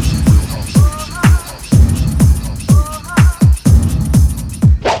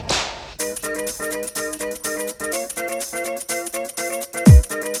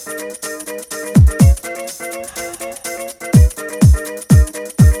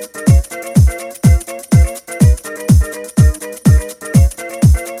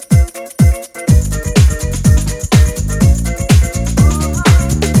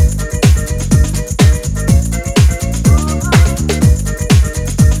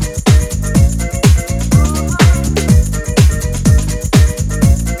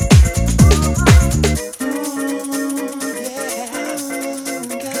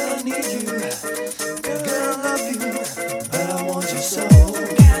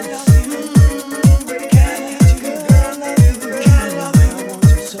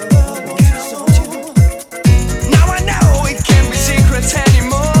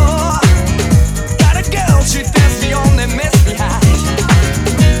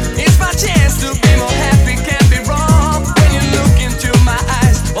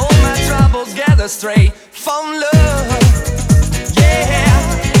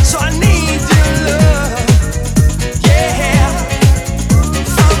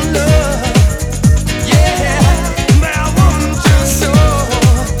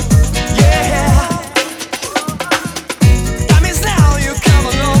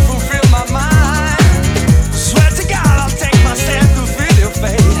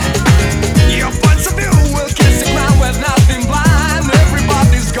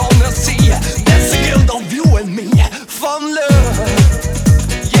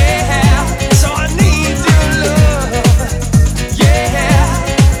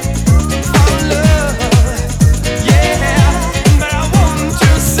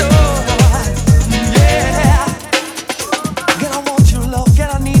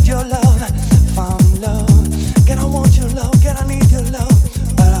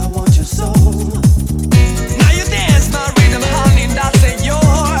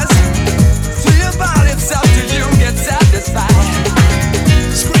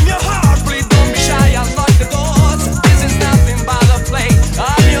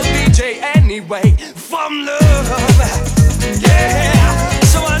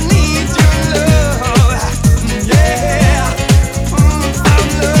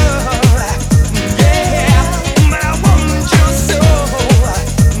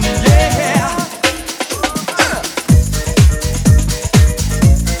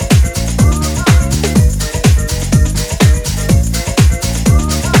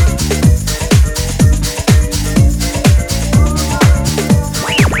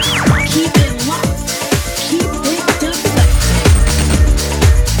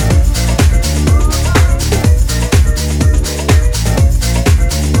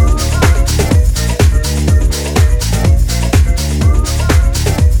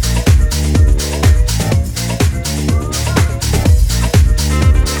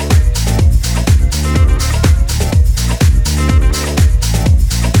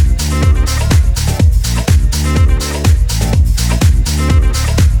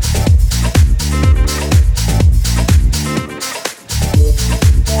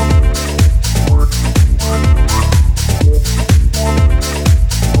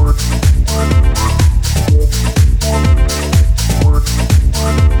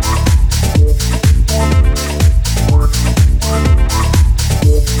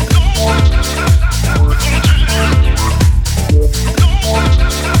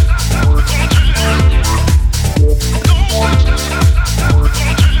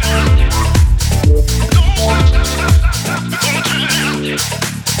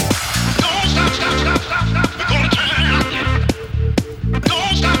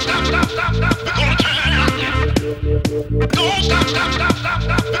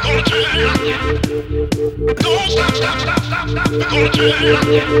 I'm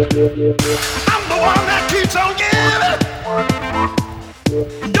the one that keeps on giving.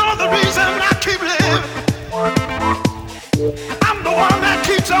 You're the reason I keep living. I'm the one that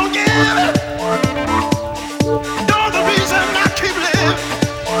keeps on giving. You're the reason I keep living.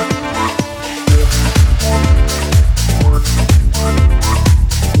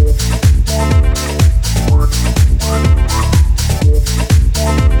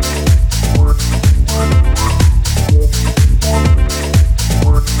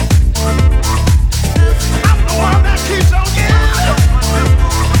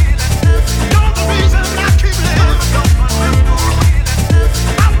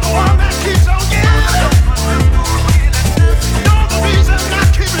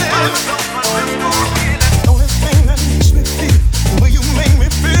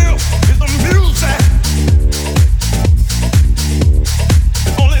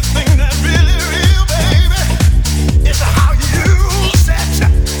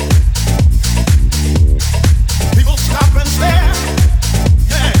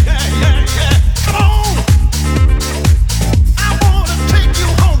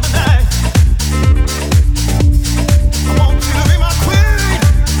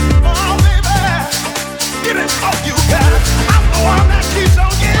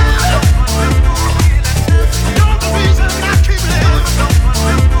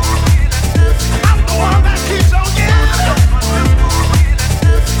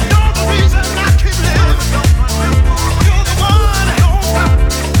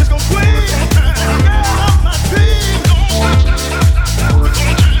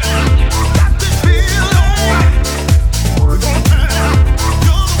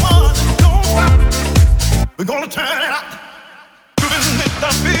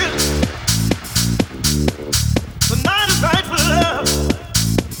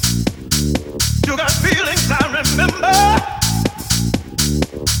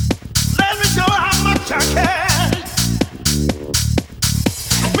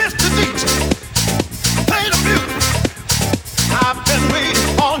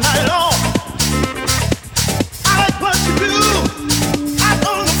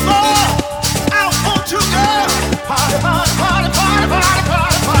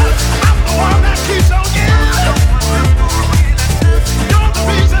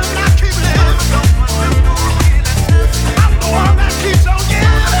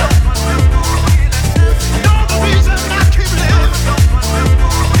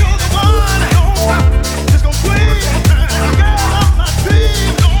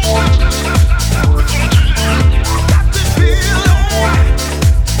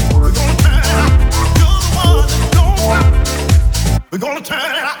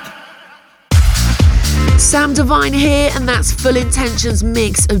 Divine here, and that's Full Intention's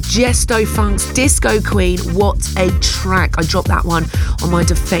mix of Gesto Funk's Disco Queen. What a track. I dropped that one on my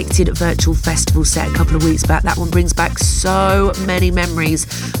Defected virtual festival set a couple of weeks back. That one brings back so many memories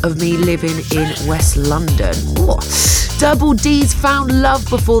of me living in West London. Ooh. Double D's Found Love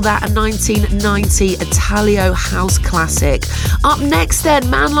before that, a 1990 Italio house classic. Up next then,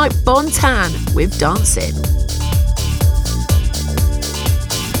 man like Bontan with Dancing.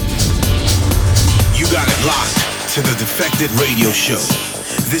 You got it locked to the Defected Radio Show.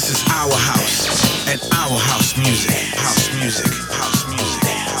 This is our house and our house music. House music. House music.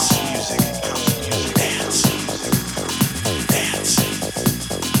 House music. House music. Dance. Dance.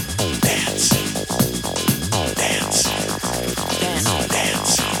 Dance. Dance.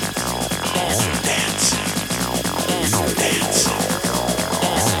 Dance.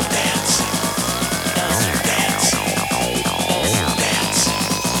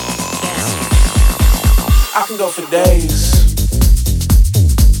 I can go for days.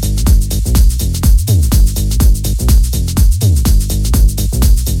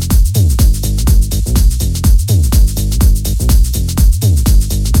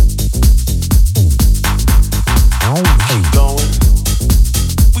 Keep going.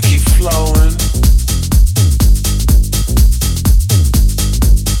 We keep flowing.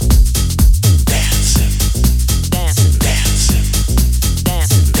 Dancing. Dancing. Dancing.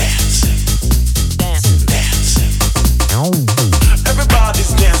 Dancing. Dancing. Dancing. Dancing.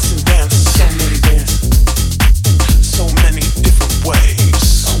 Everybody's dancing, dancing. So many dancing. So many different ways.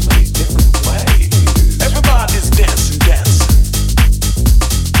 So many different ways. Everybody's dancing, dancing.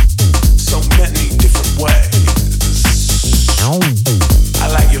 So many different ways. I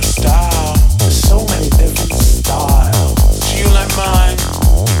like your style. There's so many different styles. Do you like mine?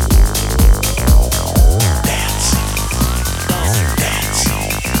 Dance. Dance. Dance.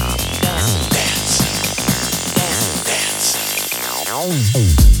 Dance. Dance.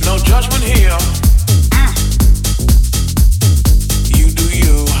 No judgment here. You do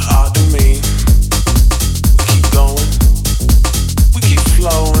you, I'll do me. We keep going. We keep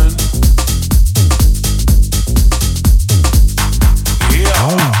flowing.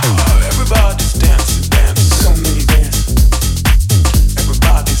 Everybody's dancing, dancing. So many dancing.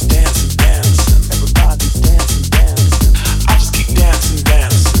 Everybody's dancing, dancing. Everybody's dancing, dancing. I just keep dancing,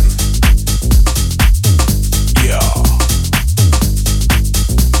 dancing. Yeah.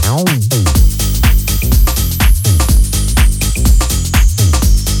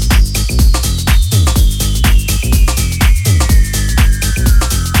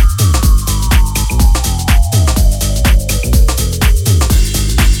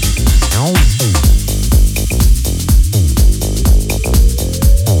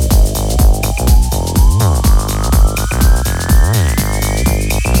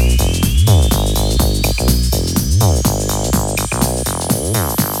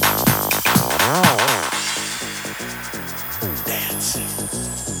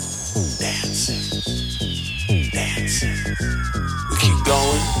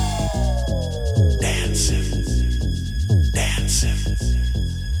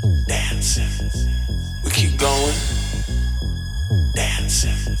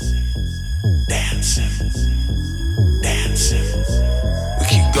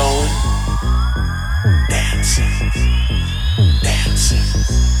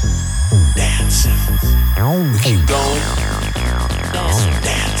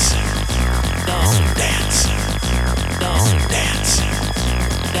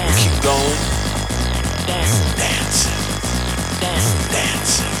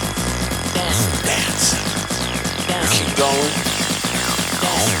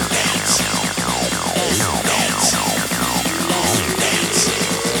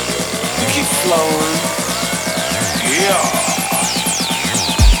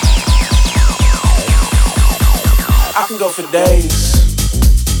 I can go for days.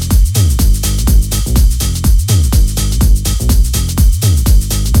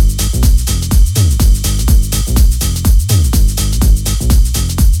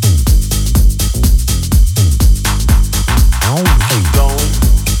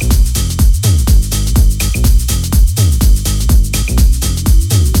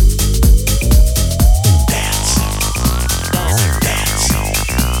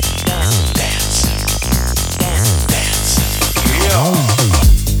 Yeah.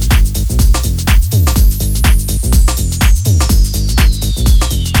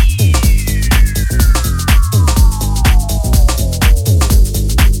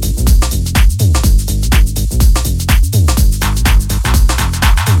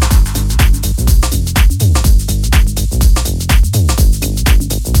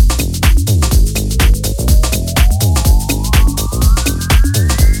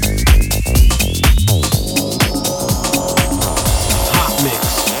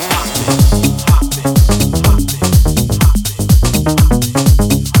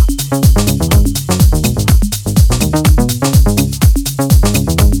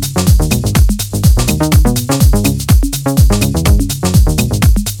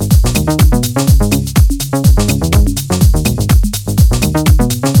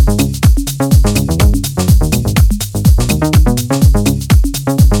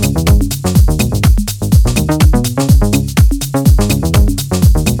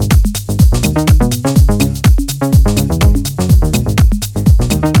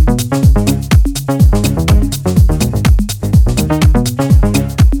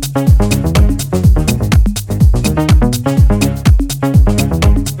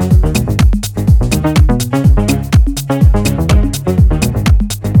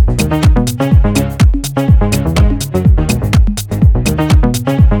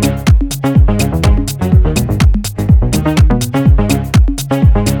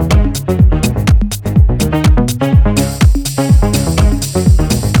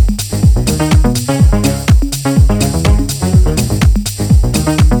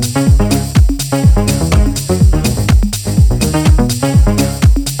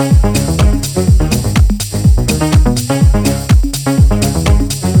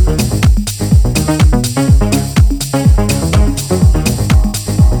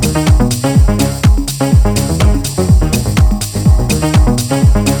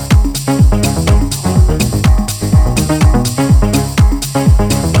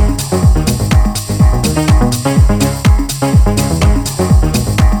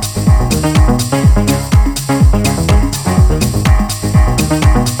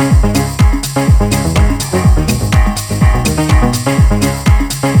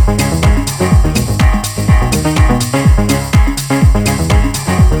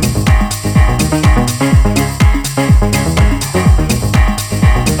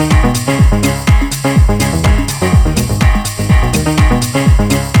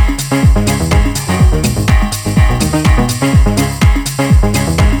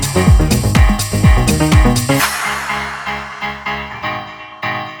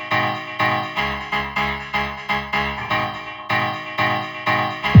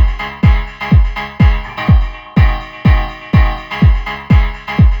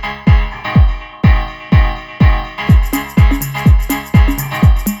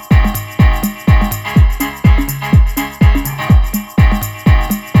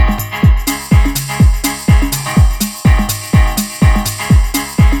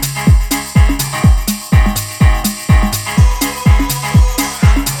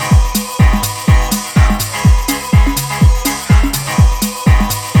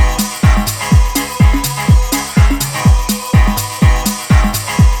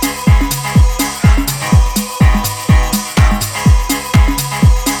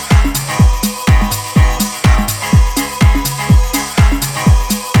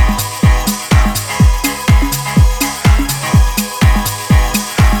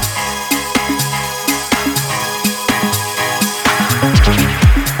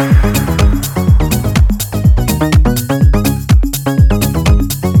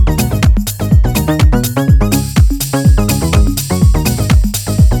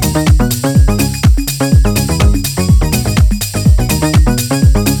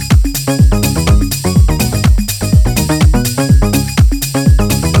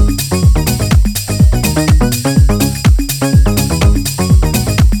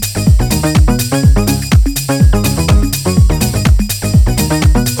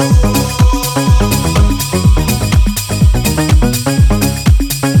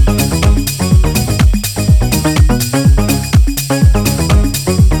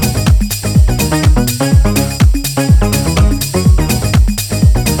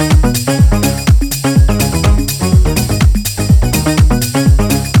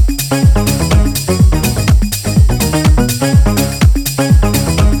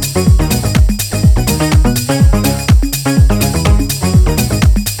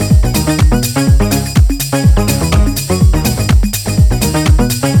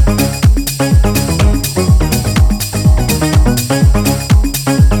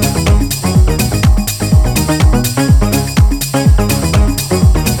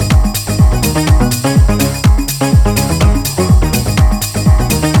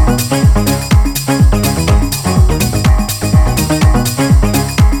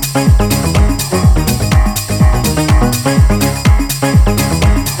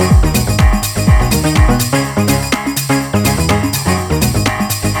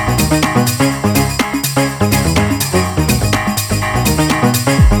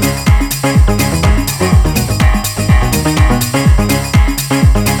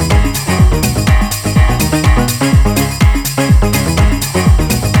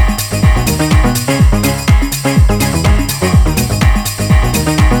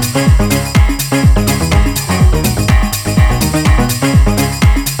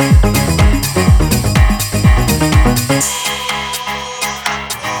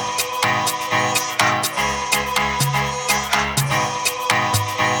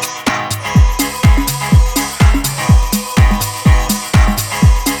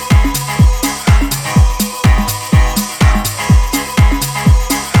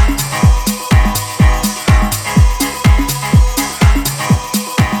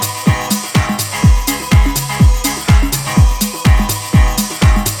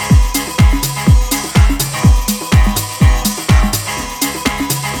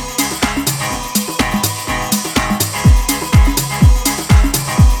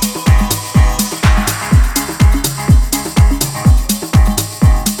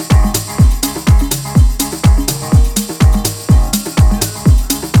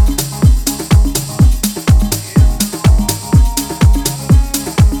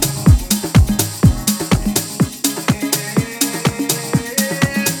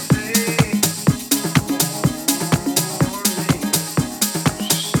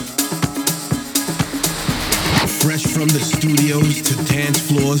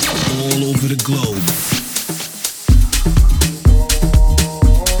 floors all over the globe.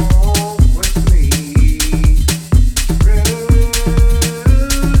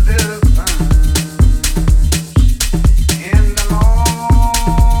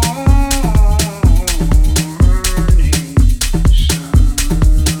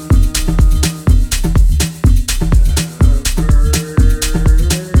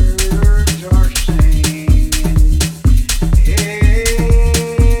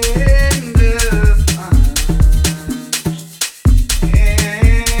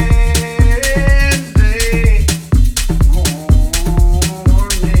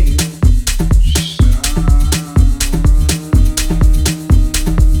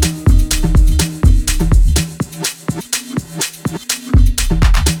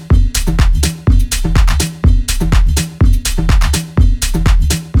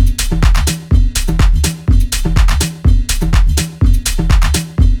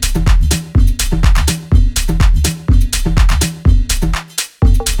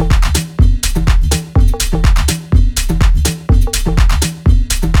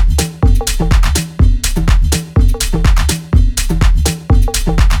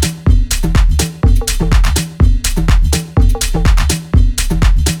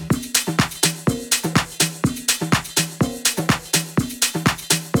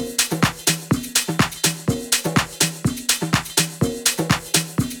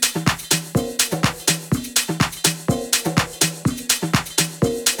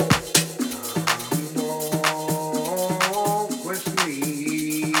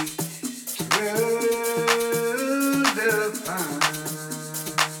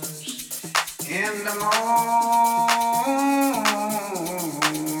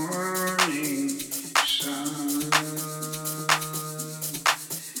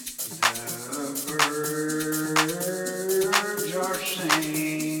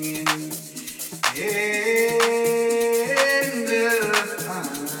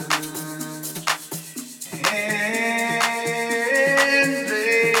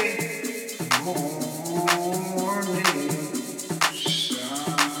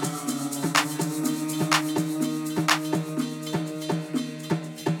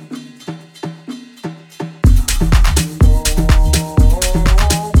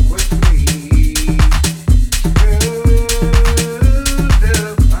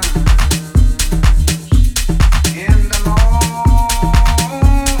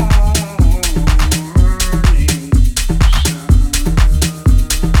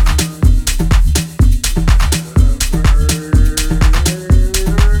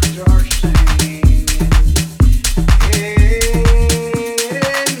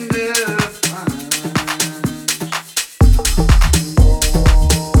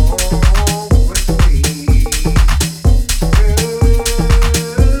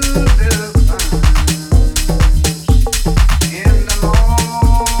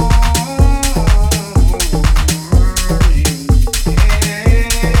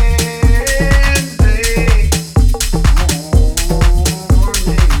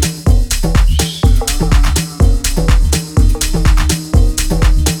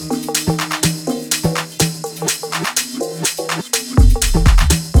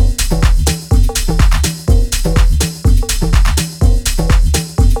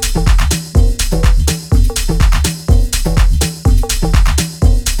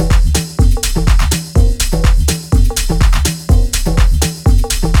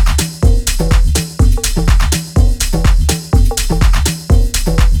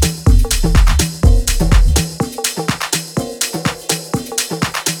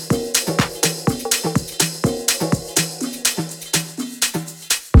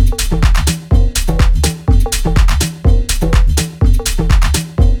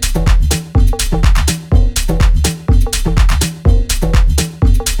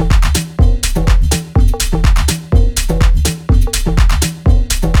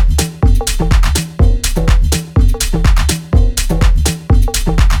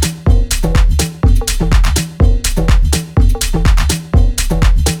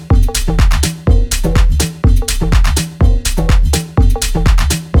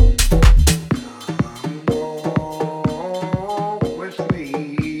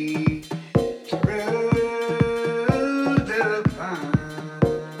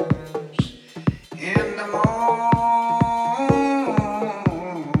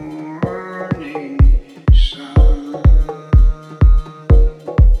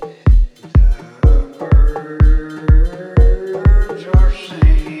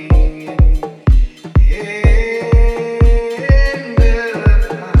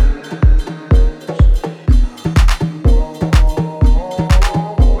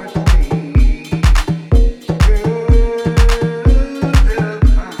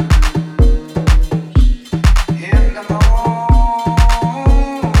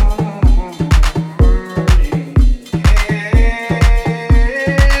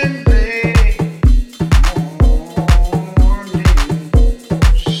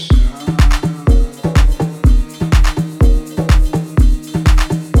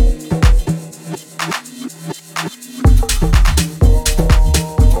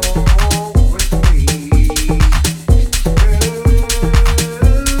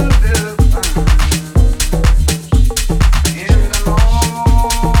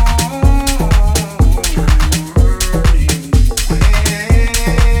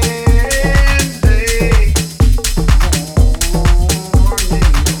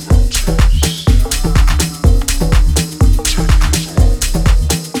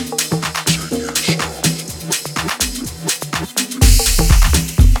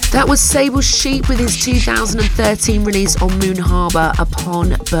 That was Sable Sheep with his 2013 release on Moon Harbour,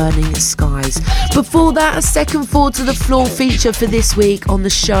 Upon Burning Skies. Before that, a second Four to the Floor feature for this week on the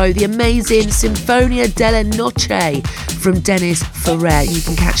show, the amazing Sinfonia della Noche from Dennis Ferrer. You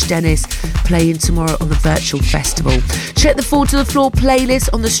can catch Dennis playing tomorrow on the virtual festival. Check the Four to the Floor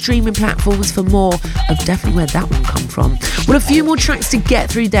playlist on the streaming platforms for more of definitely where that one come from. Well, a few more tracks to get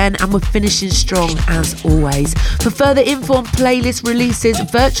through then, and we're finishing strong as always. For further info on playlists, releases,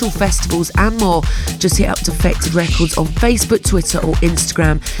 virtual festivals and more, just hit up Defected Records on Facebook, Twitter or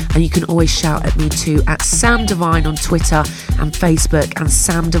Instagram, and you can always shout at me too at Sam Divine on Twitter and Facebook, and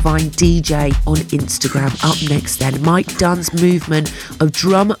Sam Divine DJ on Instagram. Up next then, Mike Dunn's Movement of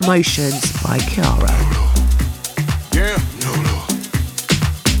Drum Motions by Chiara. Yeah.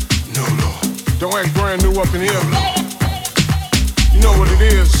 Don't act brand new up in here. You know what it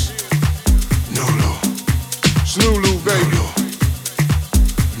is. Snoo-loo, baby.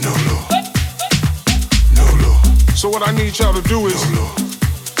 So what I need y'all to do is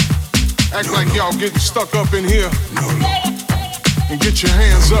act like y'all getting stuck up in here and get your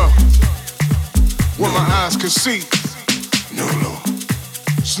hands up where my eyes can see.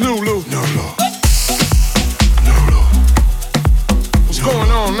 Snoo-loo. What's going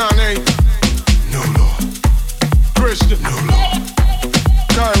on, Nane? Christian,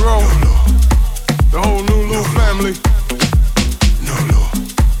 Cairo, the whole Nulu family.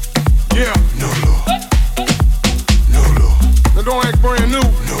 Yeah. Now don't act brand new.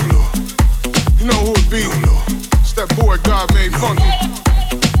 You know who it be. It's that boy God made funky.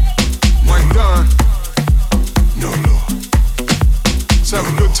 Mike Dunn. Let's have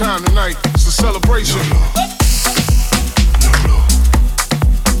a good time tonight. It's a celebration.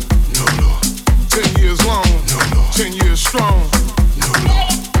 10 years long, 10 years strong.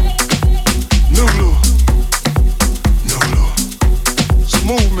 Nulu. It's a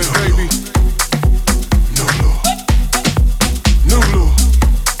movement, baby. Nulu.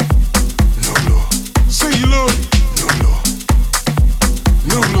 See you, Lou.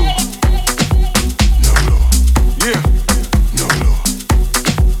 Nulu. Yeah.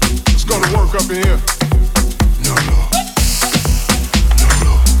 Let's go to work up in here.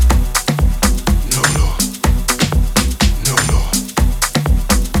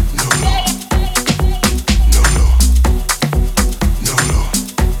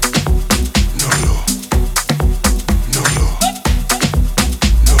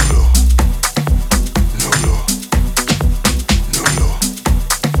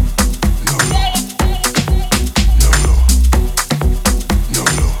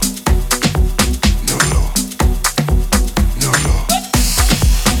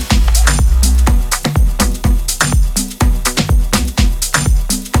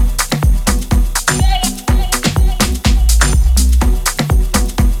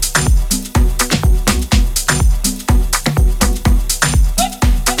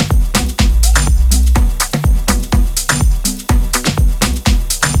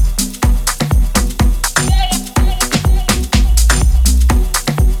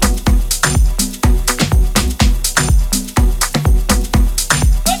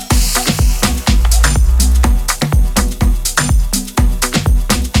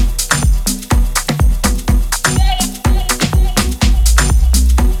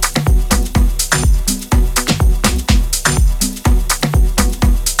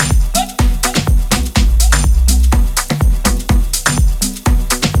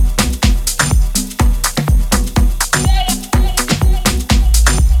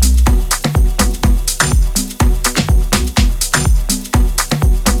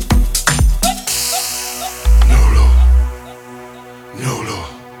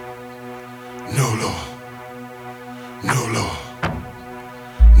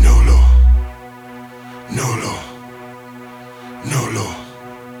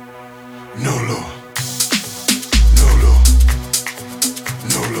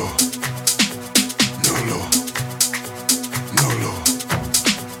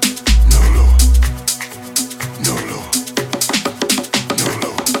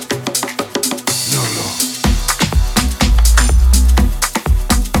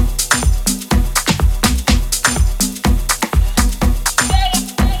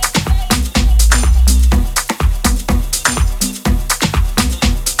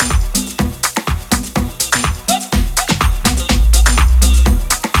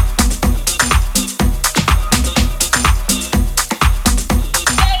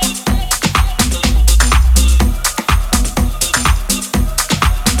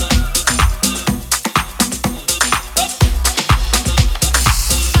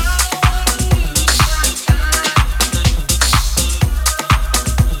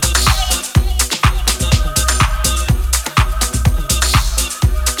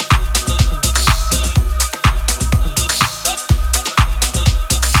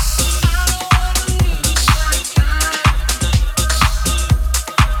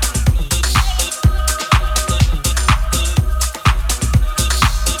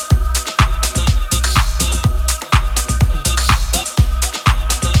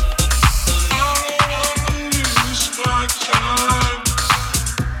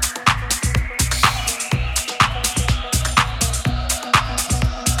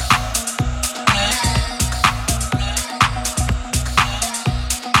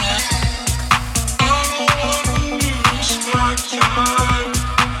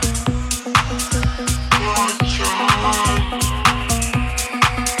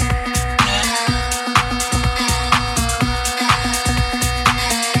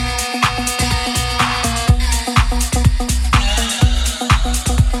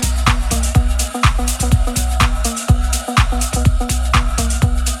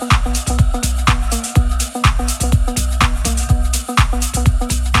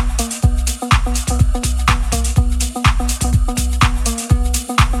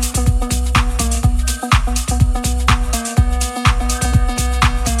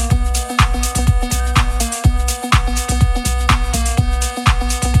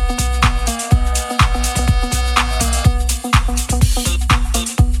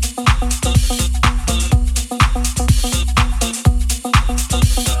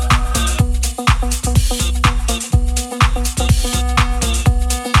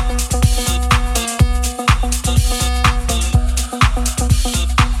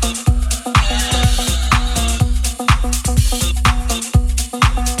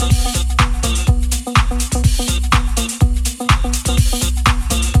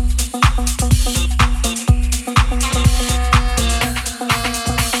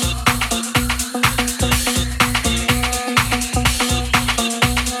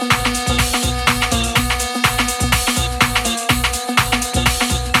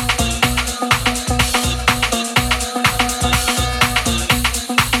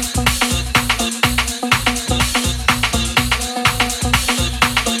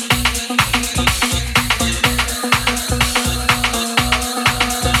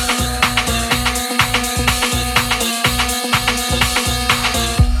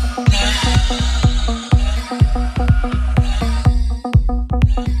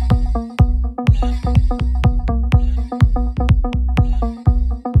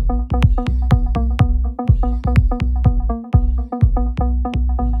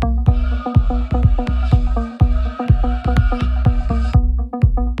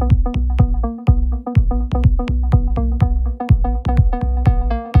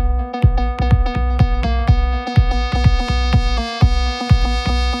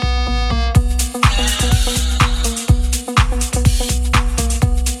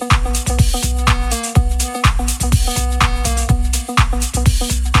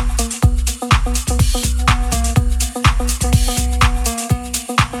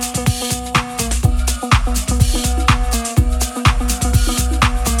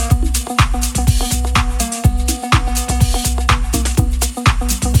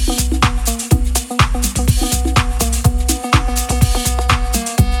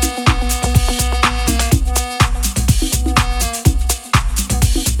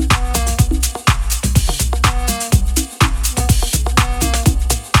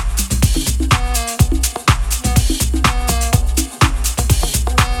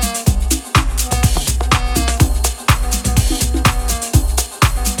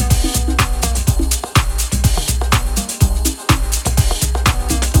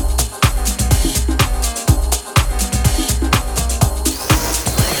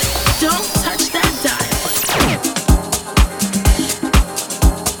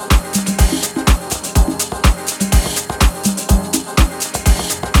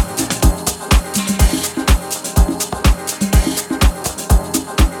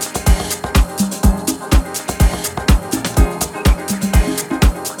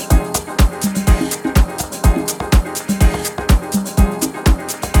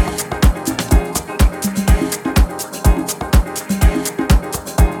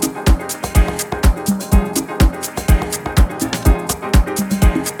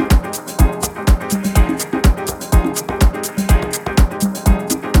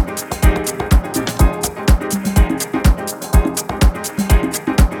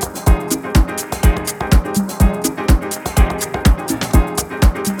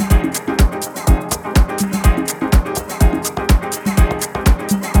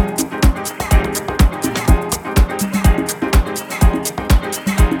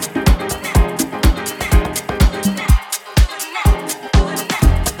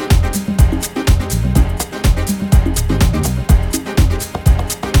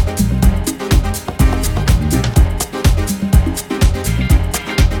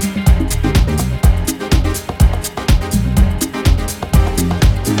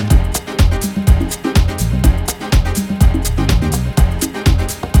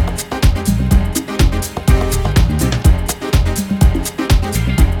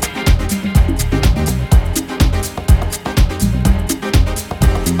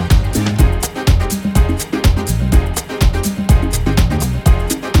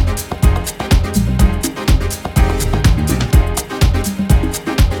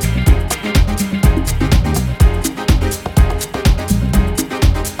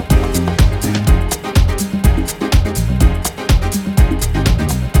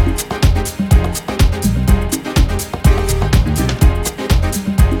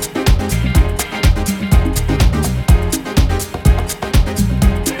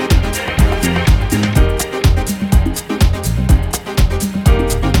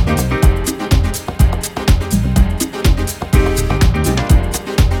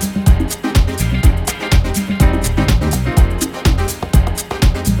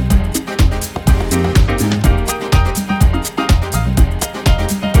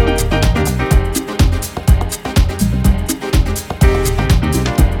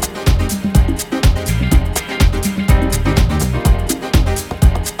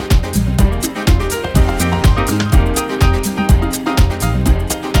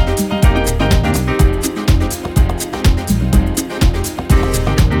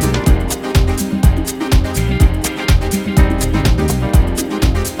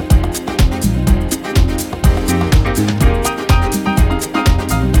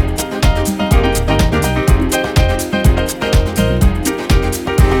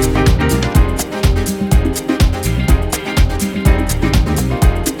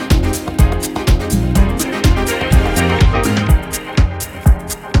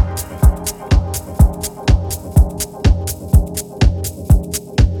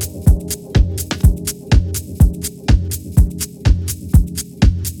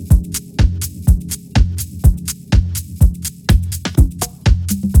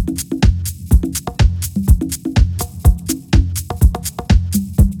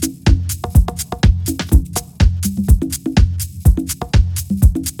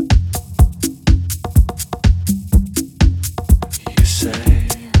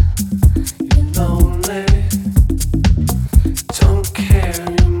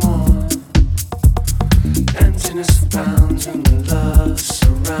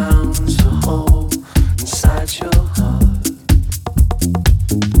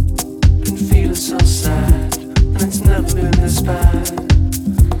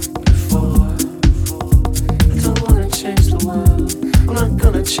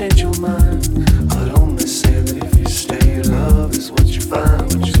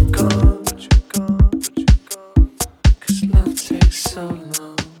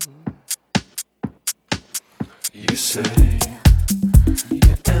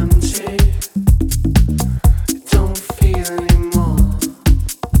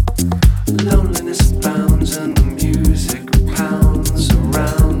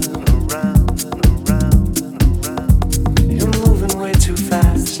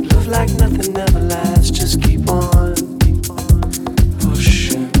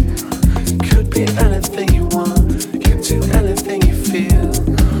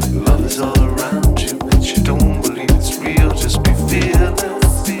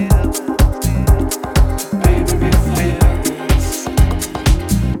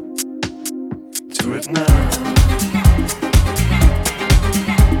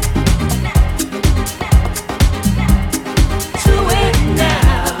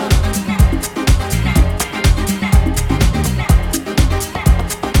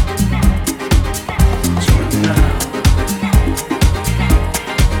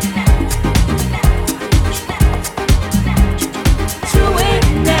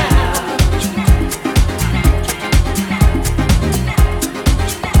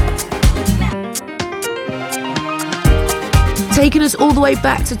 Taking us all the way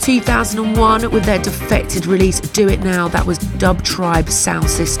back to 2001 with their Defected release Do It Now. That was Dub Tribe Sound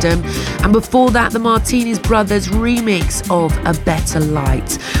System. And before that, the Martinez Brothers remix of A Better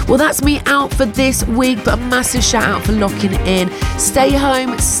Light. Well, that's me out for this week, but a massive shout out for locking in. Stay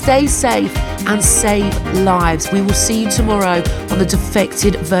home, stay safe, and save lives. We will see you tomorrow on the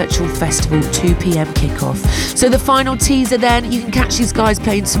Defected Virtual Festival, 2 p.m. kickoff. So the final teaser then, you can catch these guys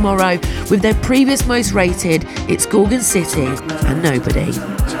playing tomorrow with their previous most rated, It's Gorgon City and Nobody.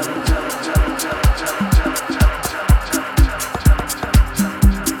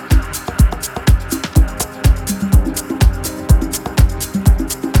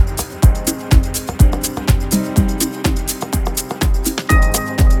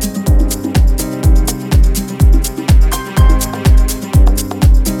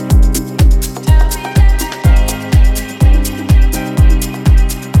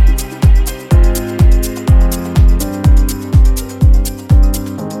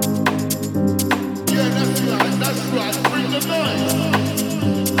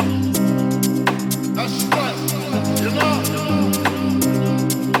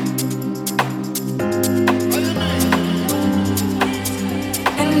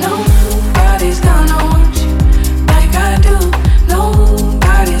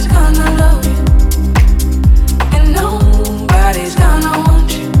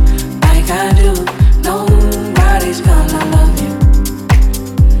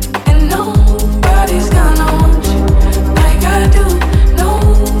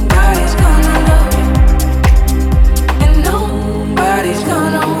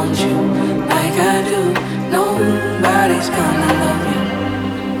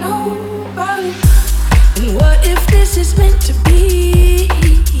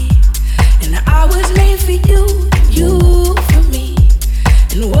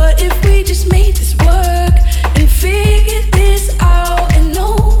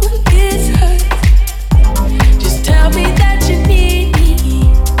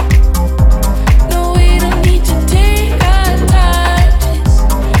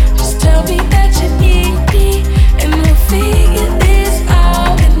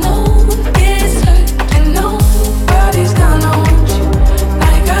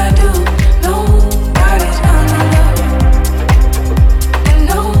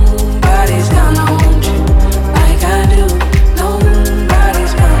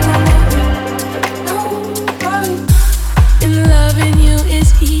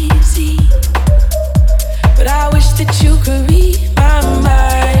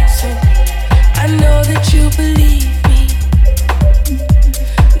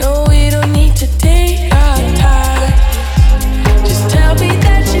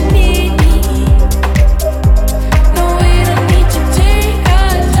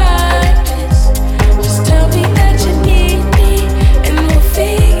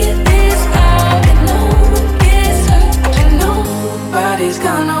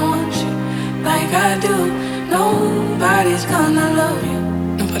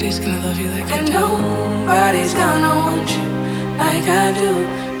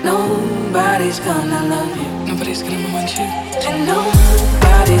 Nobody's gonna want you. And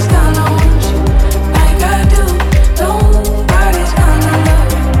nobody's gonna